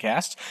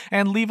podcasts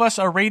and leave us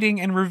a rating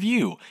and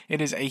review.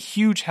 It is a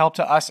huge help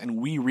to us, and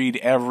we read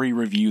every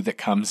review that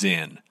comes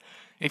in.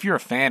 If you're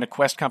a fan of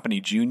Quest Company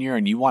Junior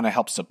and you want to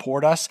help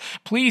support us,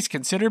 please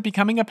consider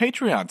becoming a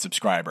Patreon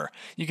subscriber.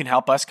 You can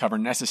help us cover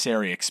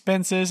necessary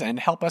expenses and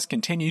help us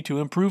continue to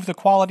improve the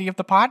quality of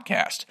the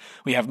podcast.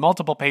 We have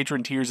multiple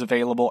patron tiers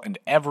available, and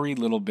every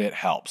little bit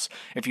helps.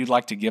 If you'd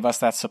like to give us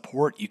that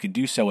support, you can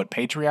do so at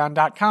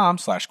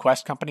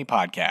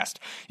patreon.com/questcompanypodcast.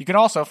 You can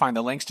also find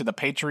the links to the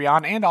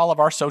Patreon and all of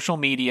our social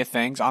media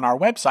things on our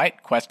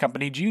website,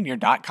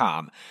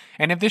 questcompanyjunior.com.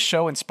 And if this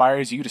show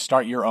inspires you to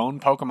start your own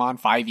Pokemon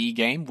 5e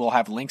game, we'll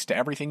have links to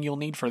everything you'll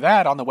need for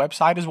that on the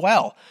website as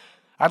well.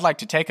 I'd like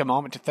to take a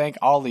moment to thank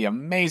all the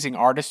amazing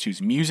artists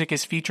whose music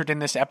is featured in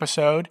this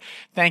episode.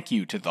 Thank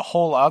you to The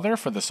Whole Other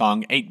for the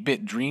song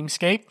 8-Bit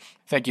Dreamscape.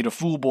 Thank you to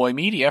Foolboy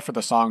Media for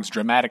the songs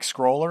Dramatic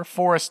Scroller,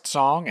 Forest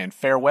Song, and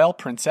Farewell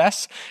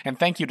Princess. And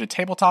thank you to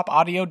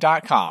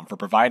TabletopAudio.com for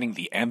providing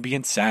the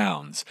ambient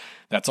sounds.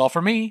 That's all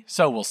for me,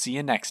 so we'll see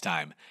you next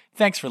time.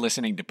 Thanks for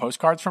listening to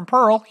Postcards from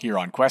Pearl here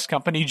on Quest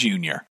Company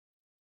Junior.